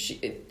think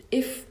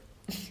if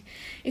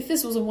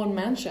this was a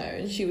one-man show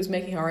and she was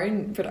making her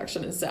own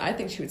production and set, I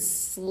think she would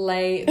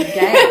slay the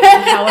game.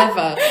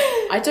 However,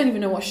 I don't even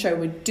know what show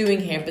we're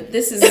doing here, but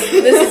this is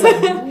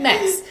a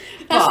mess.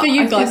 That's for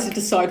you guys to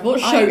decide.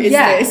 What show is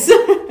this?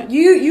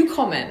 You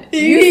comment.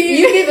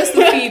 You give us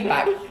the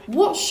feedback.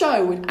 What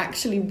show would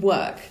actually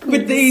work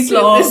with these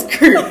lot? This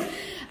group.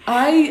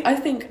 I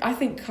think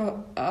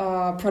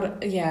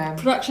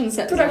production and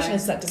set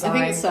design.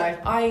 I think so.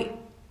 I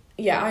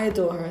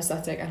adore her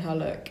aesthetic and her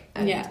look,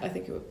 and I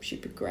think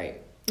she'd be great.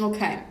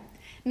 Okay,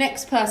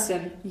 next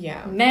person.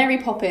 Yeah, Mary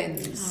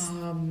Poppins.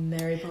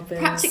 Mary Poppins.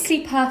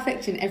 Practically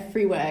perfect in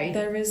every way.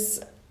 There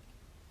is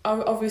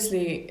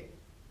obviously,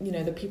 you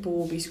know, the people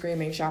will be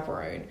screaming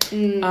chaperone.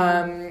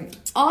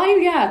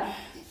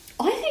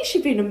 I think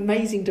she'd be an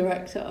amazing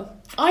director.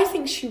 I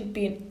think she would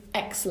be an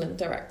excellent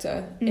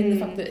director in the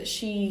fact that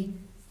she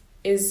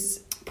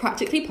is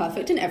practically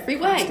perfect in every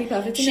way.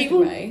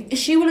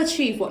 She will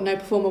achieve what no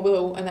performer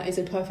will, and that is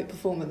a perfect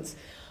performance.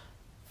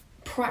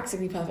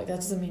 Practically perfect. That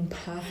doesn't mean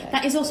perfect.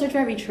 That is also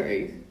very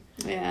true.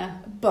 Yeah.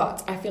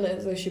 But I feel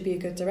as though she'd be a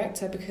good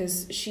director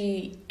because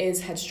she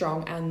is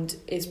headstrong and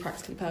is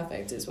practically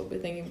perfect, is what we're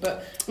thinking.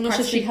 But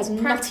also she has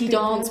nutty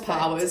dance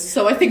powers,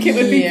 so I think it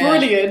would be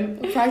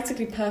brilliant.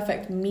 Practically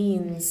perfect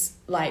means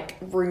like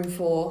room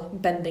for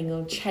bending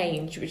or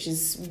change, which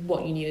is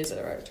what you need as a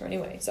director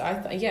anyway. So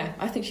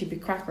I think she'd be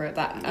cracker at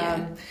that.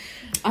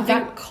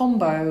 That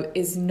combo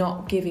is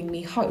not giving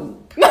me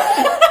hope.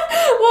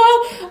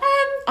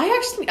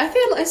 I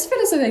feel as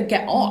though they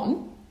get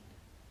on.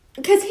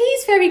 Because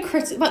he's very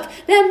critical, like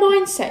their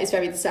mindset is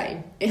very the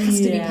same. It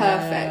has to be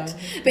perfect,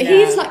 but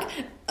he's like,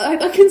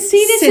 I can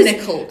see this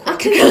cynical. I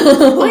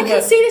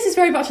can see this as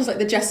very much as like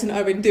the Jess and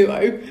Owen duo.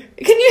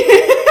 Can you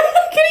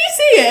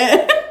see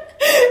it?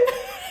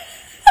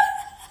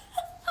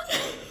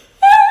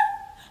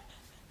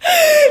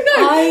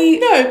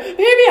 No.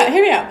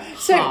 Hear me out.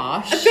 So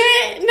harsh.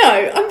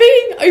 I'm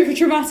being over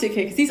dramatic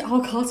here because these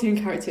are cartoon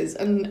characters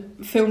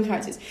and film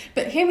characters.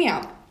 But hear me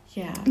out.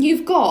 Yeah,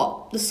 you've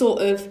got the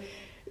sort of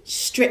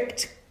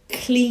strict,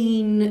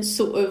 clean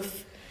sort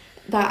of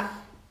that.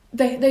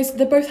 They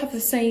both have the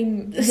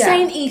same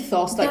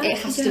ethos. Like it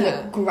has to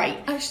look great.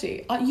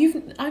 Actually,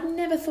 I've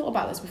never thought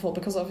about this before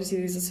because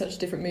obviously these are such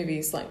different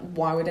movies. Like,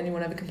 why would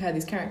anyone ever compare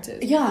these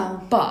characters?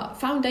 Yeah, but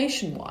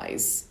foundation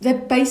wise, they're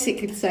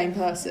basically the same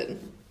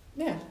person.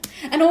 Yeah,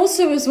 and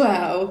also as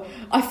well,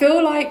 I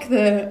feel like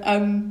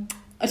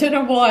I don't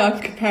know why I'm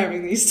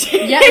comparing these two.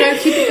 Yeah, no,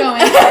 keep it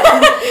going.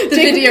 The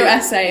video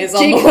essay is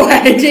on the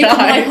way. Dig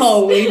my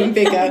hole even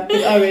bigger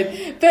with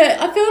Owen.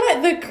 But I feel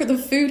like the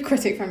food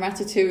critic from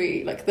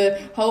Ratatouille, like the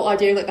whole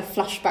idea of like the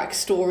flashback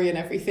story and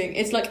everything,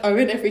 it's like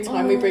Owen every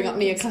time we bring up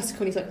neoclassical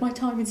and he's like, my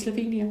time in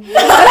Slovenia.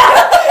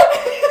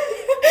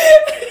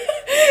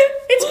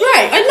 It's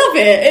great. I love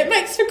it. It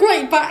makes for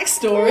great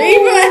backstory.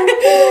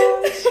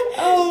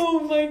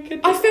 Oh my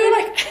goodness. I feel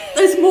like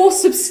there's more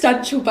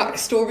substantial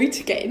backstory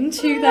to get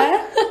into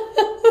there.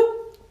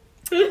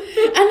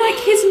 And like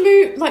his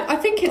mood, like I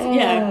think it's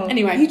yeah.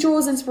 Anyway, he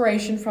draws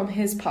inspiration from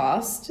his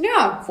past,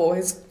 yeah, for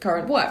his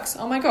current works.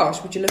 Oh my gosh,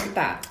 would you look at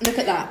that? Look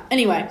at that.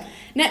 Anyway,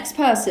 next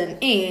person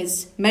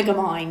is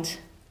Megamind.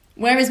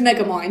 Where is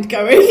Megamind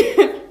going?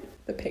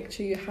 The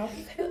picture you have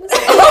of him.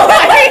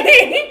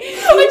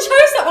 I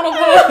chose that one on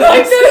purpose.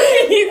 I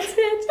know you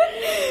did.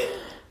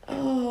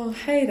 Oh,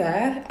 hey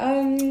there.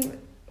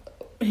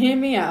 Hear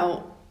me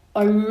out.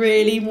 I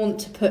really want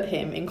to put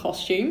him in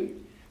costume.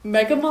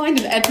 Megamind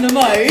and Edna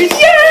Mode.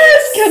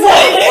 Yes! Can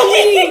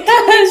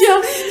I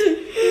just...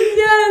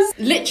 Yes!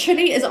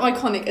 Literally as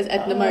iconic as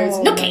Edna Mode's.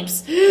 No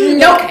capes!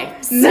 No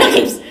capes! No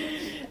capes!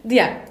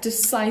 Yeah,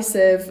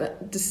 decisive.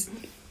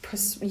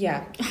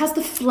 Yeah. Has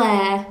the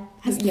flair.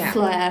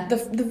 Flair.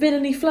 The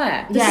villainy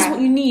flair. This is what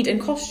you need in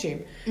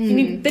costume. You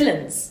need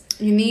villains.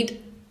 You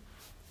need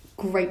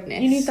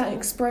greatness. You need that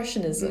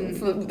expressionism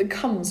that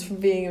comes from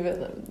being a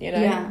villain, you know?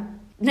 Yeah.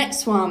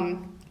 Next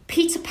one.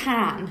 Peter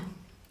Pan.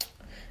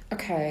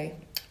 Okay.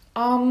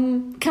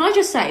 Can I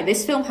just say,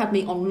 this film had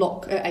me on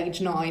lock at age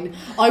 9.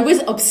 I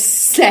was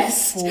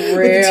obsessed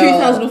with the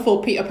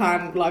 2004 Peter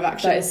Pan live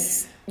action.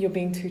 You're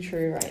being too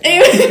true right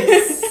now.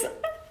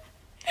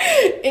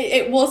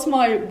 It was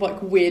my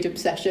like weird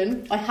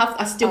obsession.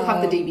 I still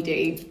have the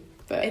DVD,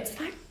 but it's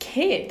that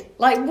kid.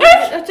 Like,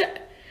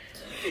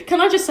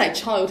 can I just say,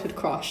 childhood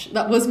crush?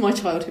 That was my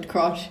childhood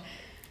crush.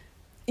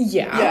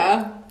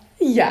 Yeah.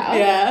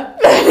 Yeah.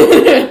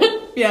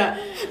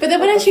 But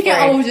then as you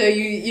get older,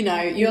 you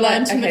know, you're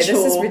learn to mature.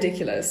 This is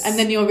ridiculous. And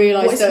then you'll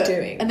realise what is he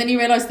doing? And then you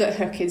realise that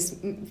Hook is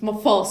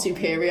far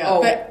superior.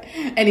 Oh. But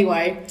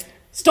anyway,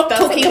 stop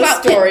talking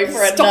about the story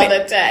for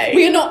another day.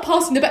 We are not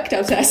passing the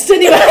Bechdel test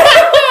anyway.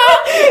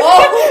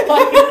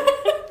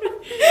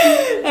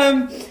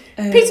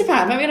 Peter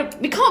Pan.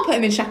 We can't put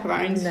him in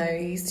Chaperones. No,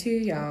 he's too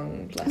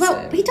young. Bless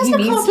him. He does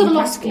look after the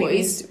Lost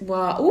Boys.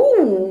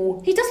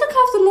 Ooh, he does look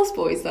after the Lost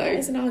Boys, though.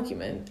 It's an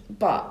argument,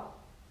 but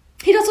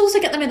he does also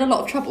get them in a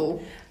lot of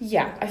trouble.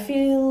 Yeah, I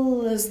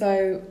feel as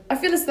though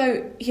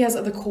he has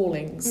other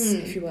callings,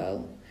 if you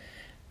will.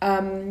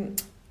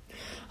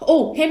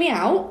 Hear me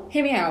out.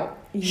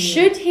 Yeah.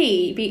 Should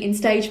he be in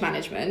stage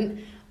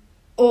management,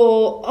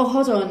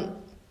 hold on?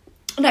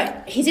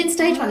 No, he's in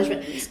stage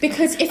management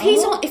because if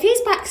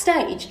he's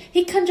backstage,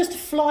 he can just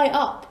fly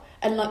up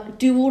and like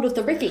do all of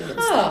the rigging and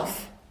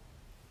stuff.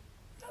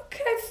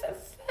 Okay,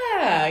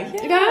 fair.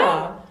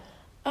 Yeah.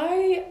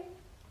 I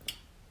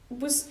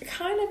was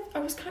kind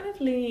of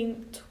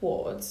leaning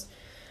towards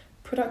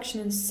production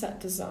and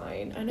set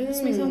design. I know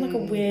this may sound like a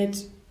weird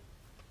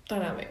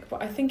dynamic,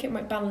 but I think it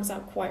might balance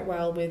out quite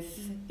well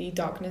with the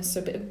darkness. So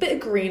a bit of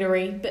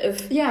greenery, bit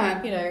of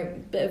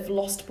bit of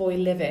Lost Boy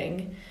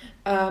living.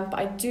 But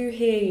I do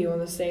hear you on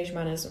the stage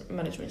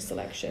management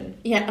selection.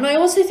 Yeah, and I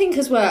also think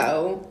as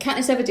well,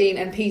 Katniss Everdeen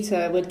and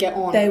Peter would get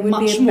on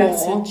much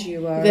more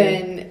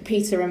than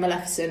Peter and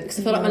Maleficent, because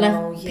I feel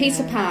like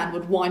Peter Pan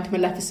would wind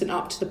Maleficent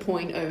up to the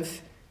point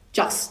of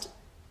just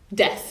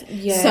death.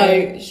 Yeah,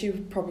 so she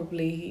would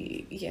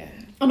probably,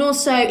 And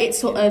also it's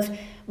sort of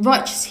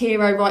righteous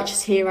hero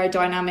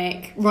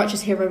dynamic,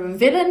 righteous hero and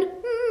villain.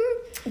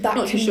 That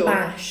not can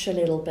bash a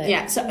little bit.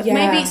 Yeah, so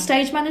maybe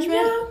stage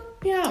management.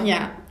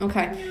 Yeah.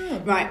 Okay.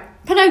 Yeah. Right.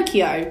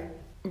 Pinocchio.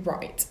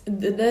 Right.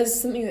 There's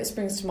something that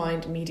springs to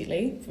mind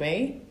immediately for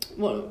me.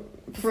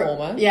 What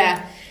performer?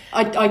 Yeah.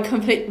 I'm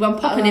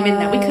popping him in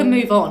there. We can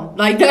move on.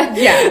 Like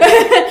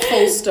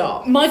full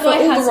stop. My guy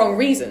has all the wrong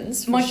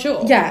reasons. For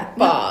sure. Yeah.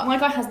 But my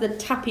guy has the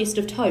tappiest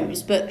of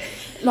toes. But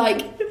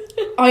like,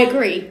 I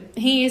agree.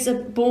 He is a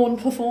born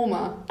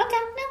performer. Okay,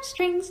 no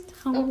strings to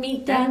hold me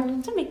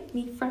down to make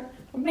me frown.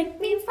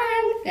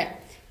 Yeah.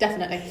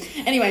 Definitely.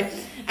 Anyway,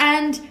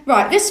 and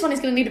right, this one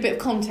is going to need a bit of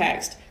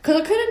context because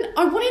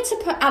I wanted to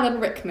put Alan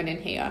Rickman in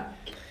here,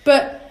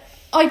 but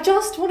I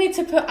just wanted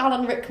to put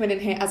Alan Rickman in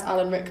here as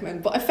Alan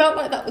Rickman, but I felt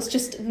like that was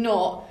just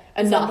not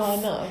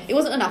enough. It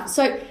wasn't enough.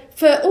 So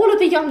for all of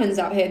the young'uns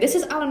out here, this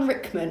is Alan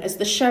Rickman as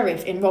the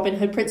sheriff in Robin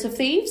Hood, Prince of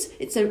Thieves.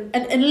 It's an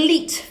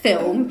elite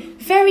film,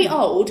 very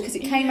old because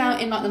it came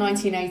out in like the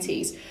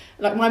 1980s.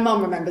 Like, my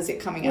mum remembers it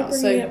coming out.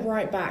 So it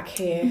right back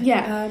here.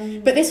 Yeah.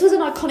 But this was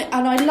an iconic...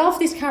 And I love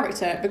this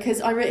character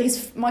because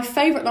my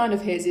favourite line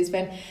of his is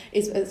I'm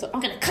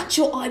going to cut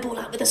your eyeball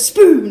out with a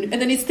spoon. And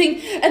then his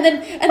thing... And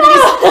then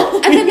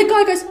the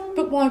guy goes,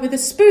 but why with a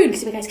spoon?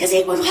 Because he goes, because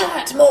it will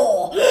hurt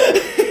more.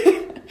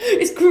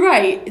 It's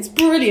great. It's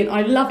brilliant.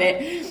 I love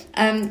it.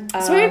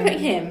 So where are we putting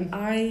him?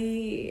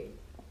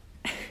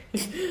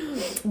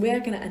 We're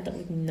going to end up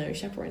with no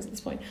chaperones at this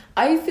point.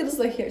 I feel as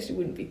though he actually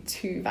wouldn't be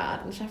too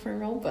bad in the chaperone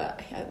role,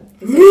 but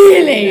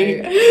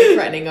really, the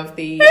threatening of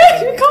the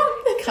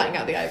cutting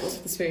out the eyeballs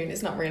with the spoon.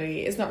 It's not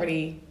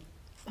really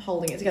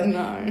holding it together.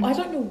 No, I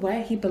don't know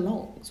where he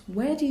belongs.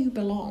 Where do you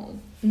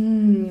belong?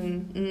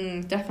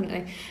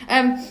 Definitely.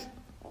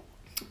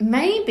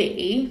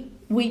 Maybe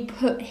we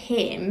put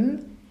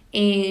him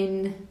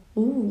in.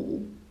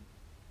 Ooh.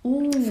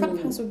 Ooh. Front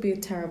of house would be a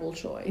terrible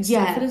choice.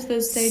 Yeah. But if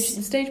the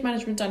stage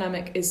management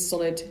dynamic is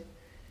solid,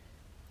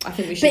 I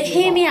think we should. But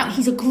hear me out.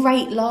 He's a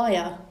great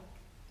liar.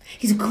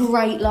 He's a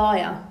great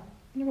liar.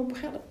 No,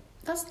 but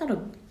that's not a.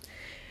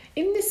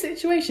 In this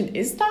situation,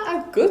 is that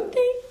a good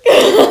thing?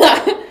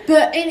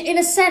 But in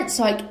a sense,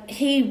 like,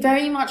 he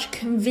very much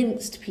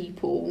convinced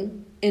people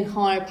in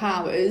higher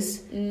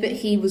powers that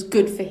he was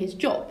good for his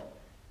job.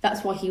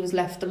 That's why he was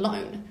left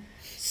alone.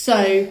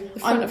 So the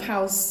front of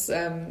house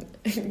guys,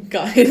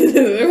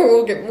 we're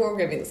all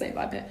gonna be the same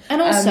vibe here. And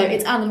also,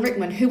 it's Alan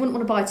Rickman. Who wouldn't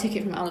want to buy a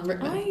ticket from Alan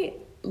Rickman? I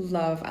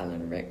love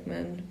Alan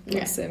Rickman.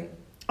 Bless him.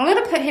 I'm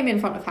going to put him in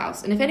front of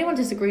house, and if anyone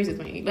disagrees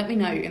with me, let me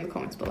know in the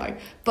comments below.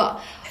 But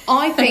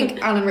I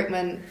think Alan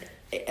Rickman,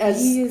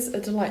 he is a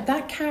delight.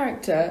 That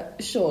character,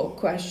 sure,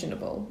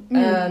 questionable.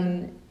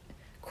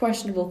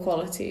 Questionable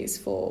qualities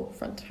for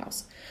front of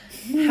house.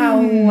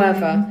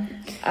 However,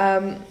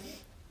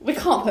 we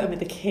can't put him with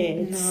the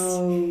kids.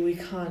 No, we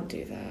can't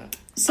do that.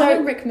 So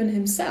Alan Rickman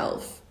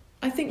himself,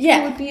 I think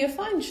he would be a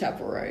fine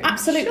chaperone.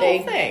 Absolutely.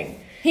 Sure thing.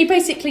 He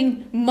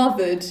basically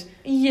mothered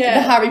the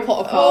Harry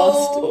Potter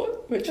cast,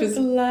 which was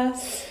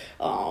bless.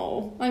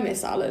 Oh, I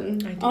miss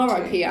Alan.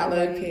 R.I.P.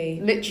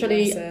 Alan.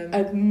 Literally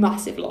a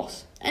massive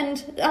loss.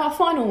 And our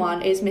final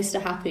one is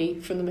Mr. Happy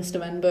from the Mr.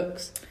 Men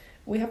books.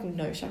 We have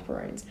no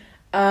chaperones.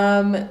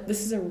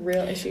 This is a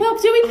real issue. Well,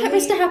 do we put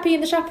Mr. Happy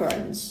in the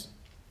chaperones?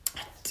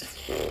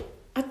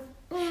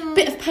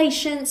 Bit of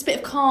patience, bit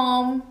of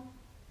calm.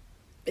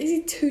 Is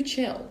he too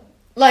chill?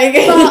 Like,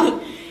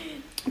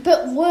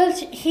 but would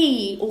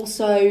he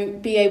also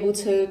be able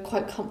to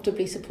quite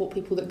comfortably support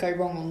people that go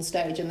wrong on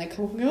stage and they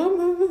come up,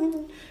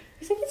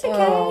 he's like, it's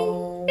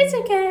okay, it's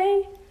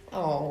okay.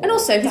 Oh, and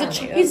also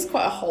he's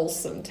quite a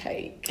wholesome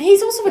take.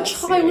 He's also a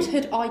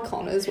childhood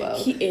icon as well.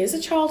 He is a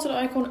childhood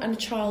icon and a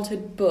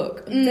childhood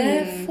book.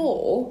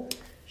 Therefore,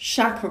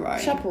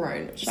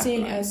 chaperone.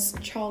 Seeing as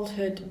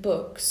childhood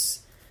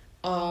books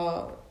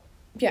are,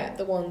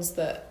 the ones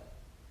that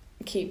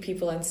keep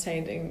people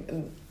entertaining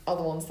and are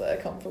the ones that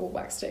are comfortable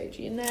backstage,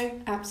 you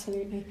know?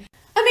 Absolutely.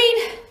 I mean,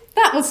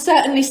 that was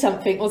certainly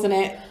something, wasn't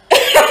it?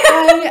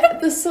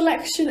 The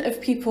selection of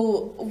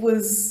people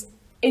was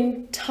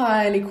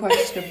entirely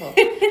questionable.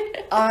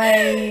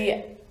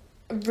 I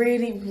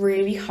really,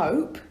 really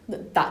hope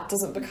that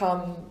doesn't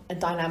become a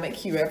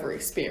dynamic you ever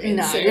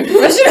experience in your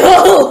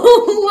professional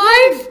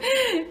life.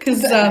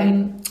 Because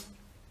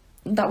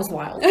that was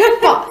wild.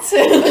 But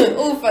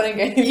all fun and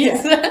games.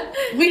 Yeah.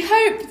 We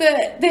hope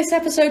that this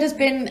episode has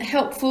been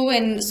helpful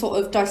in sort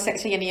of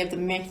dissecting any of the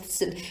myths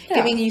and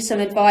giving you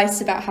some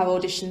advice about how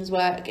auditions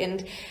work.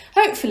 And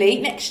hopefully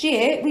next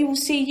year we will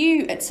see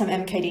you at some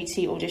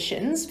MKDT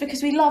auditions,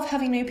 because we love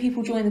having new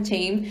people join the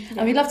team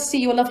and we love to see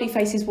your lovely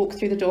faces walk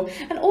through the door.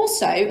 And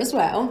also, as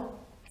well,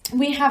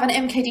 we have an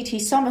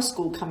MKDT summer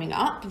school coming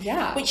up,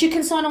 which you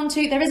can sign on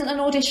to. There isn't an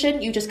audition,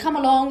 you just come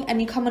along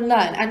and you come and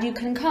learn, and you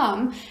can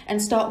come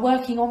and start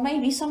working on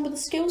maybe some of the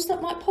skills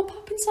that might pop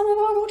up in some of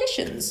our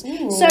auditions.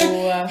 Ooh. So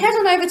head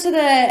on over to the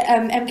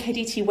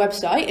MKDT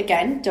website,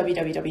 again,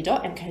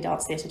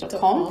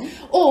 www.mkdancetheatre.com,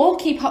 or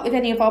keep up with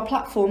any of our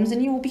platforms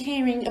and you will be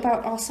hearing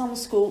about our summer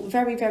school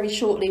very, very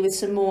shortly with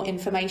some more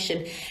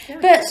information.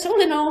 But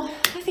all in all,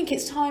 I think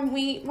it's time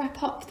we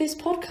wrap up this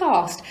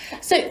podcast.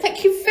 So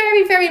thank you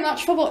very, very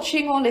much for watching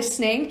or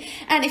listening,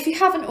 and if you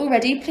haven't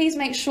already, please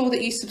make sure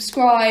that you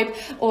subscribe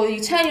or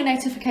you turn your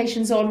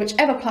notifications on,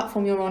 whichever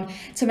platform you're on,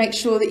 to make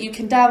sure that you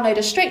can download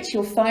us straight to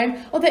your phone,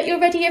 or that you're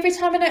ready every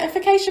time a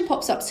notification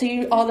pops up, so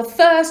you are the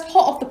first,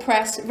 hot off the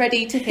press,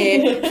 ready to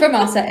hear from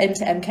us at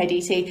Enter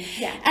MKDT.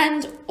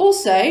 And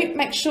also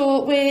make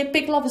sure we're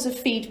big lovers of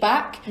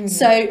feedback,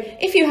 so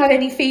if you have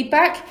any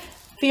feedback,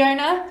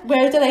 Fiona,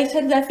 where do they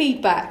send their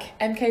feedback?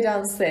 MK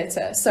Dance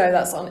Theatre. So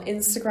that's on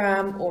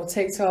Instagram or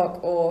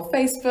TikTok or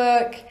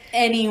Facebook.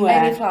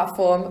 Anywhere. Any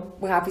platform.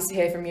 We're happy to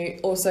hear from you.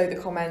 Also the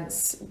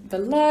comments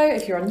below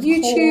if you're on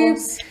YouTube.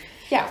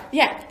 Yeah.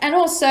 And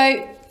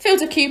also,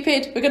 Filter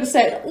Cupid, we're going to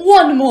say it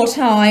one more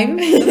time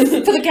for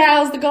the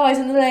gals, the guys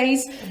and the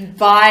ladies.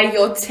 Buy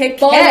your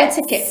tickets. Buy your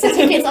tickets. The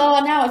tickets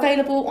are now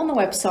available on the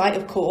website,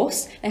 of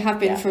course. They have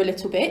been for a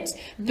little bit.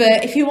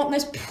 But if you want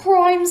those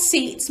prime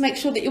seats, make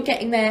sure that you're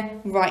getting there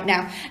right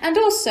now. And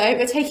also,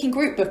 we're taking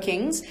group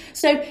bookings.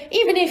 So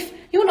even if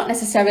you're not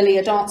necessarily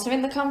a dancer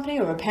in the company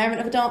or a parent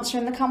of a dancer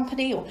in the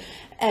company or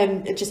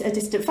just a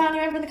distant family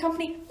member in the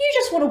company, you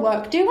just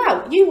want to do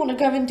out. You want to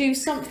go and do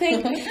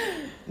something.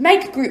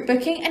 Make a group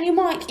booking and you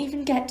might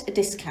even get a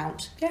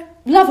discount.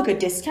 Love a good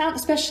discount,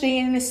 especially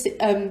in this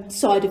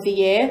side of the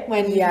year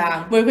when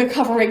we're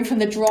recovering from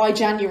the dry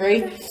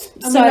January.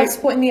 And we love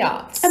supporting the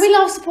arts. And we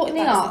love supporting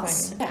the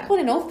arts. All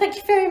in all, thank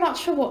you very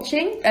much for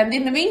watching, and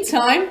in the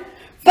meantime,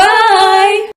 bye!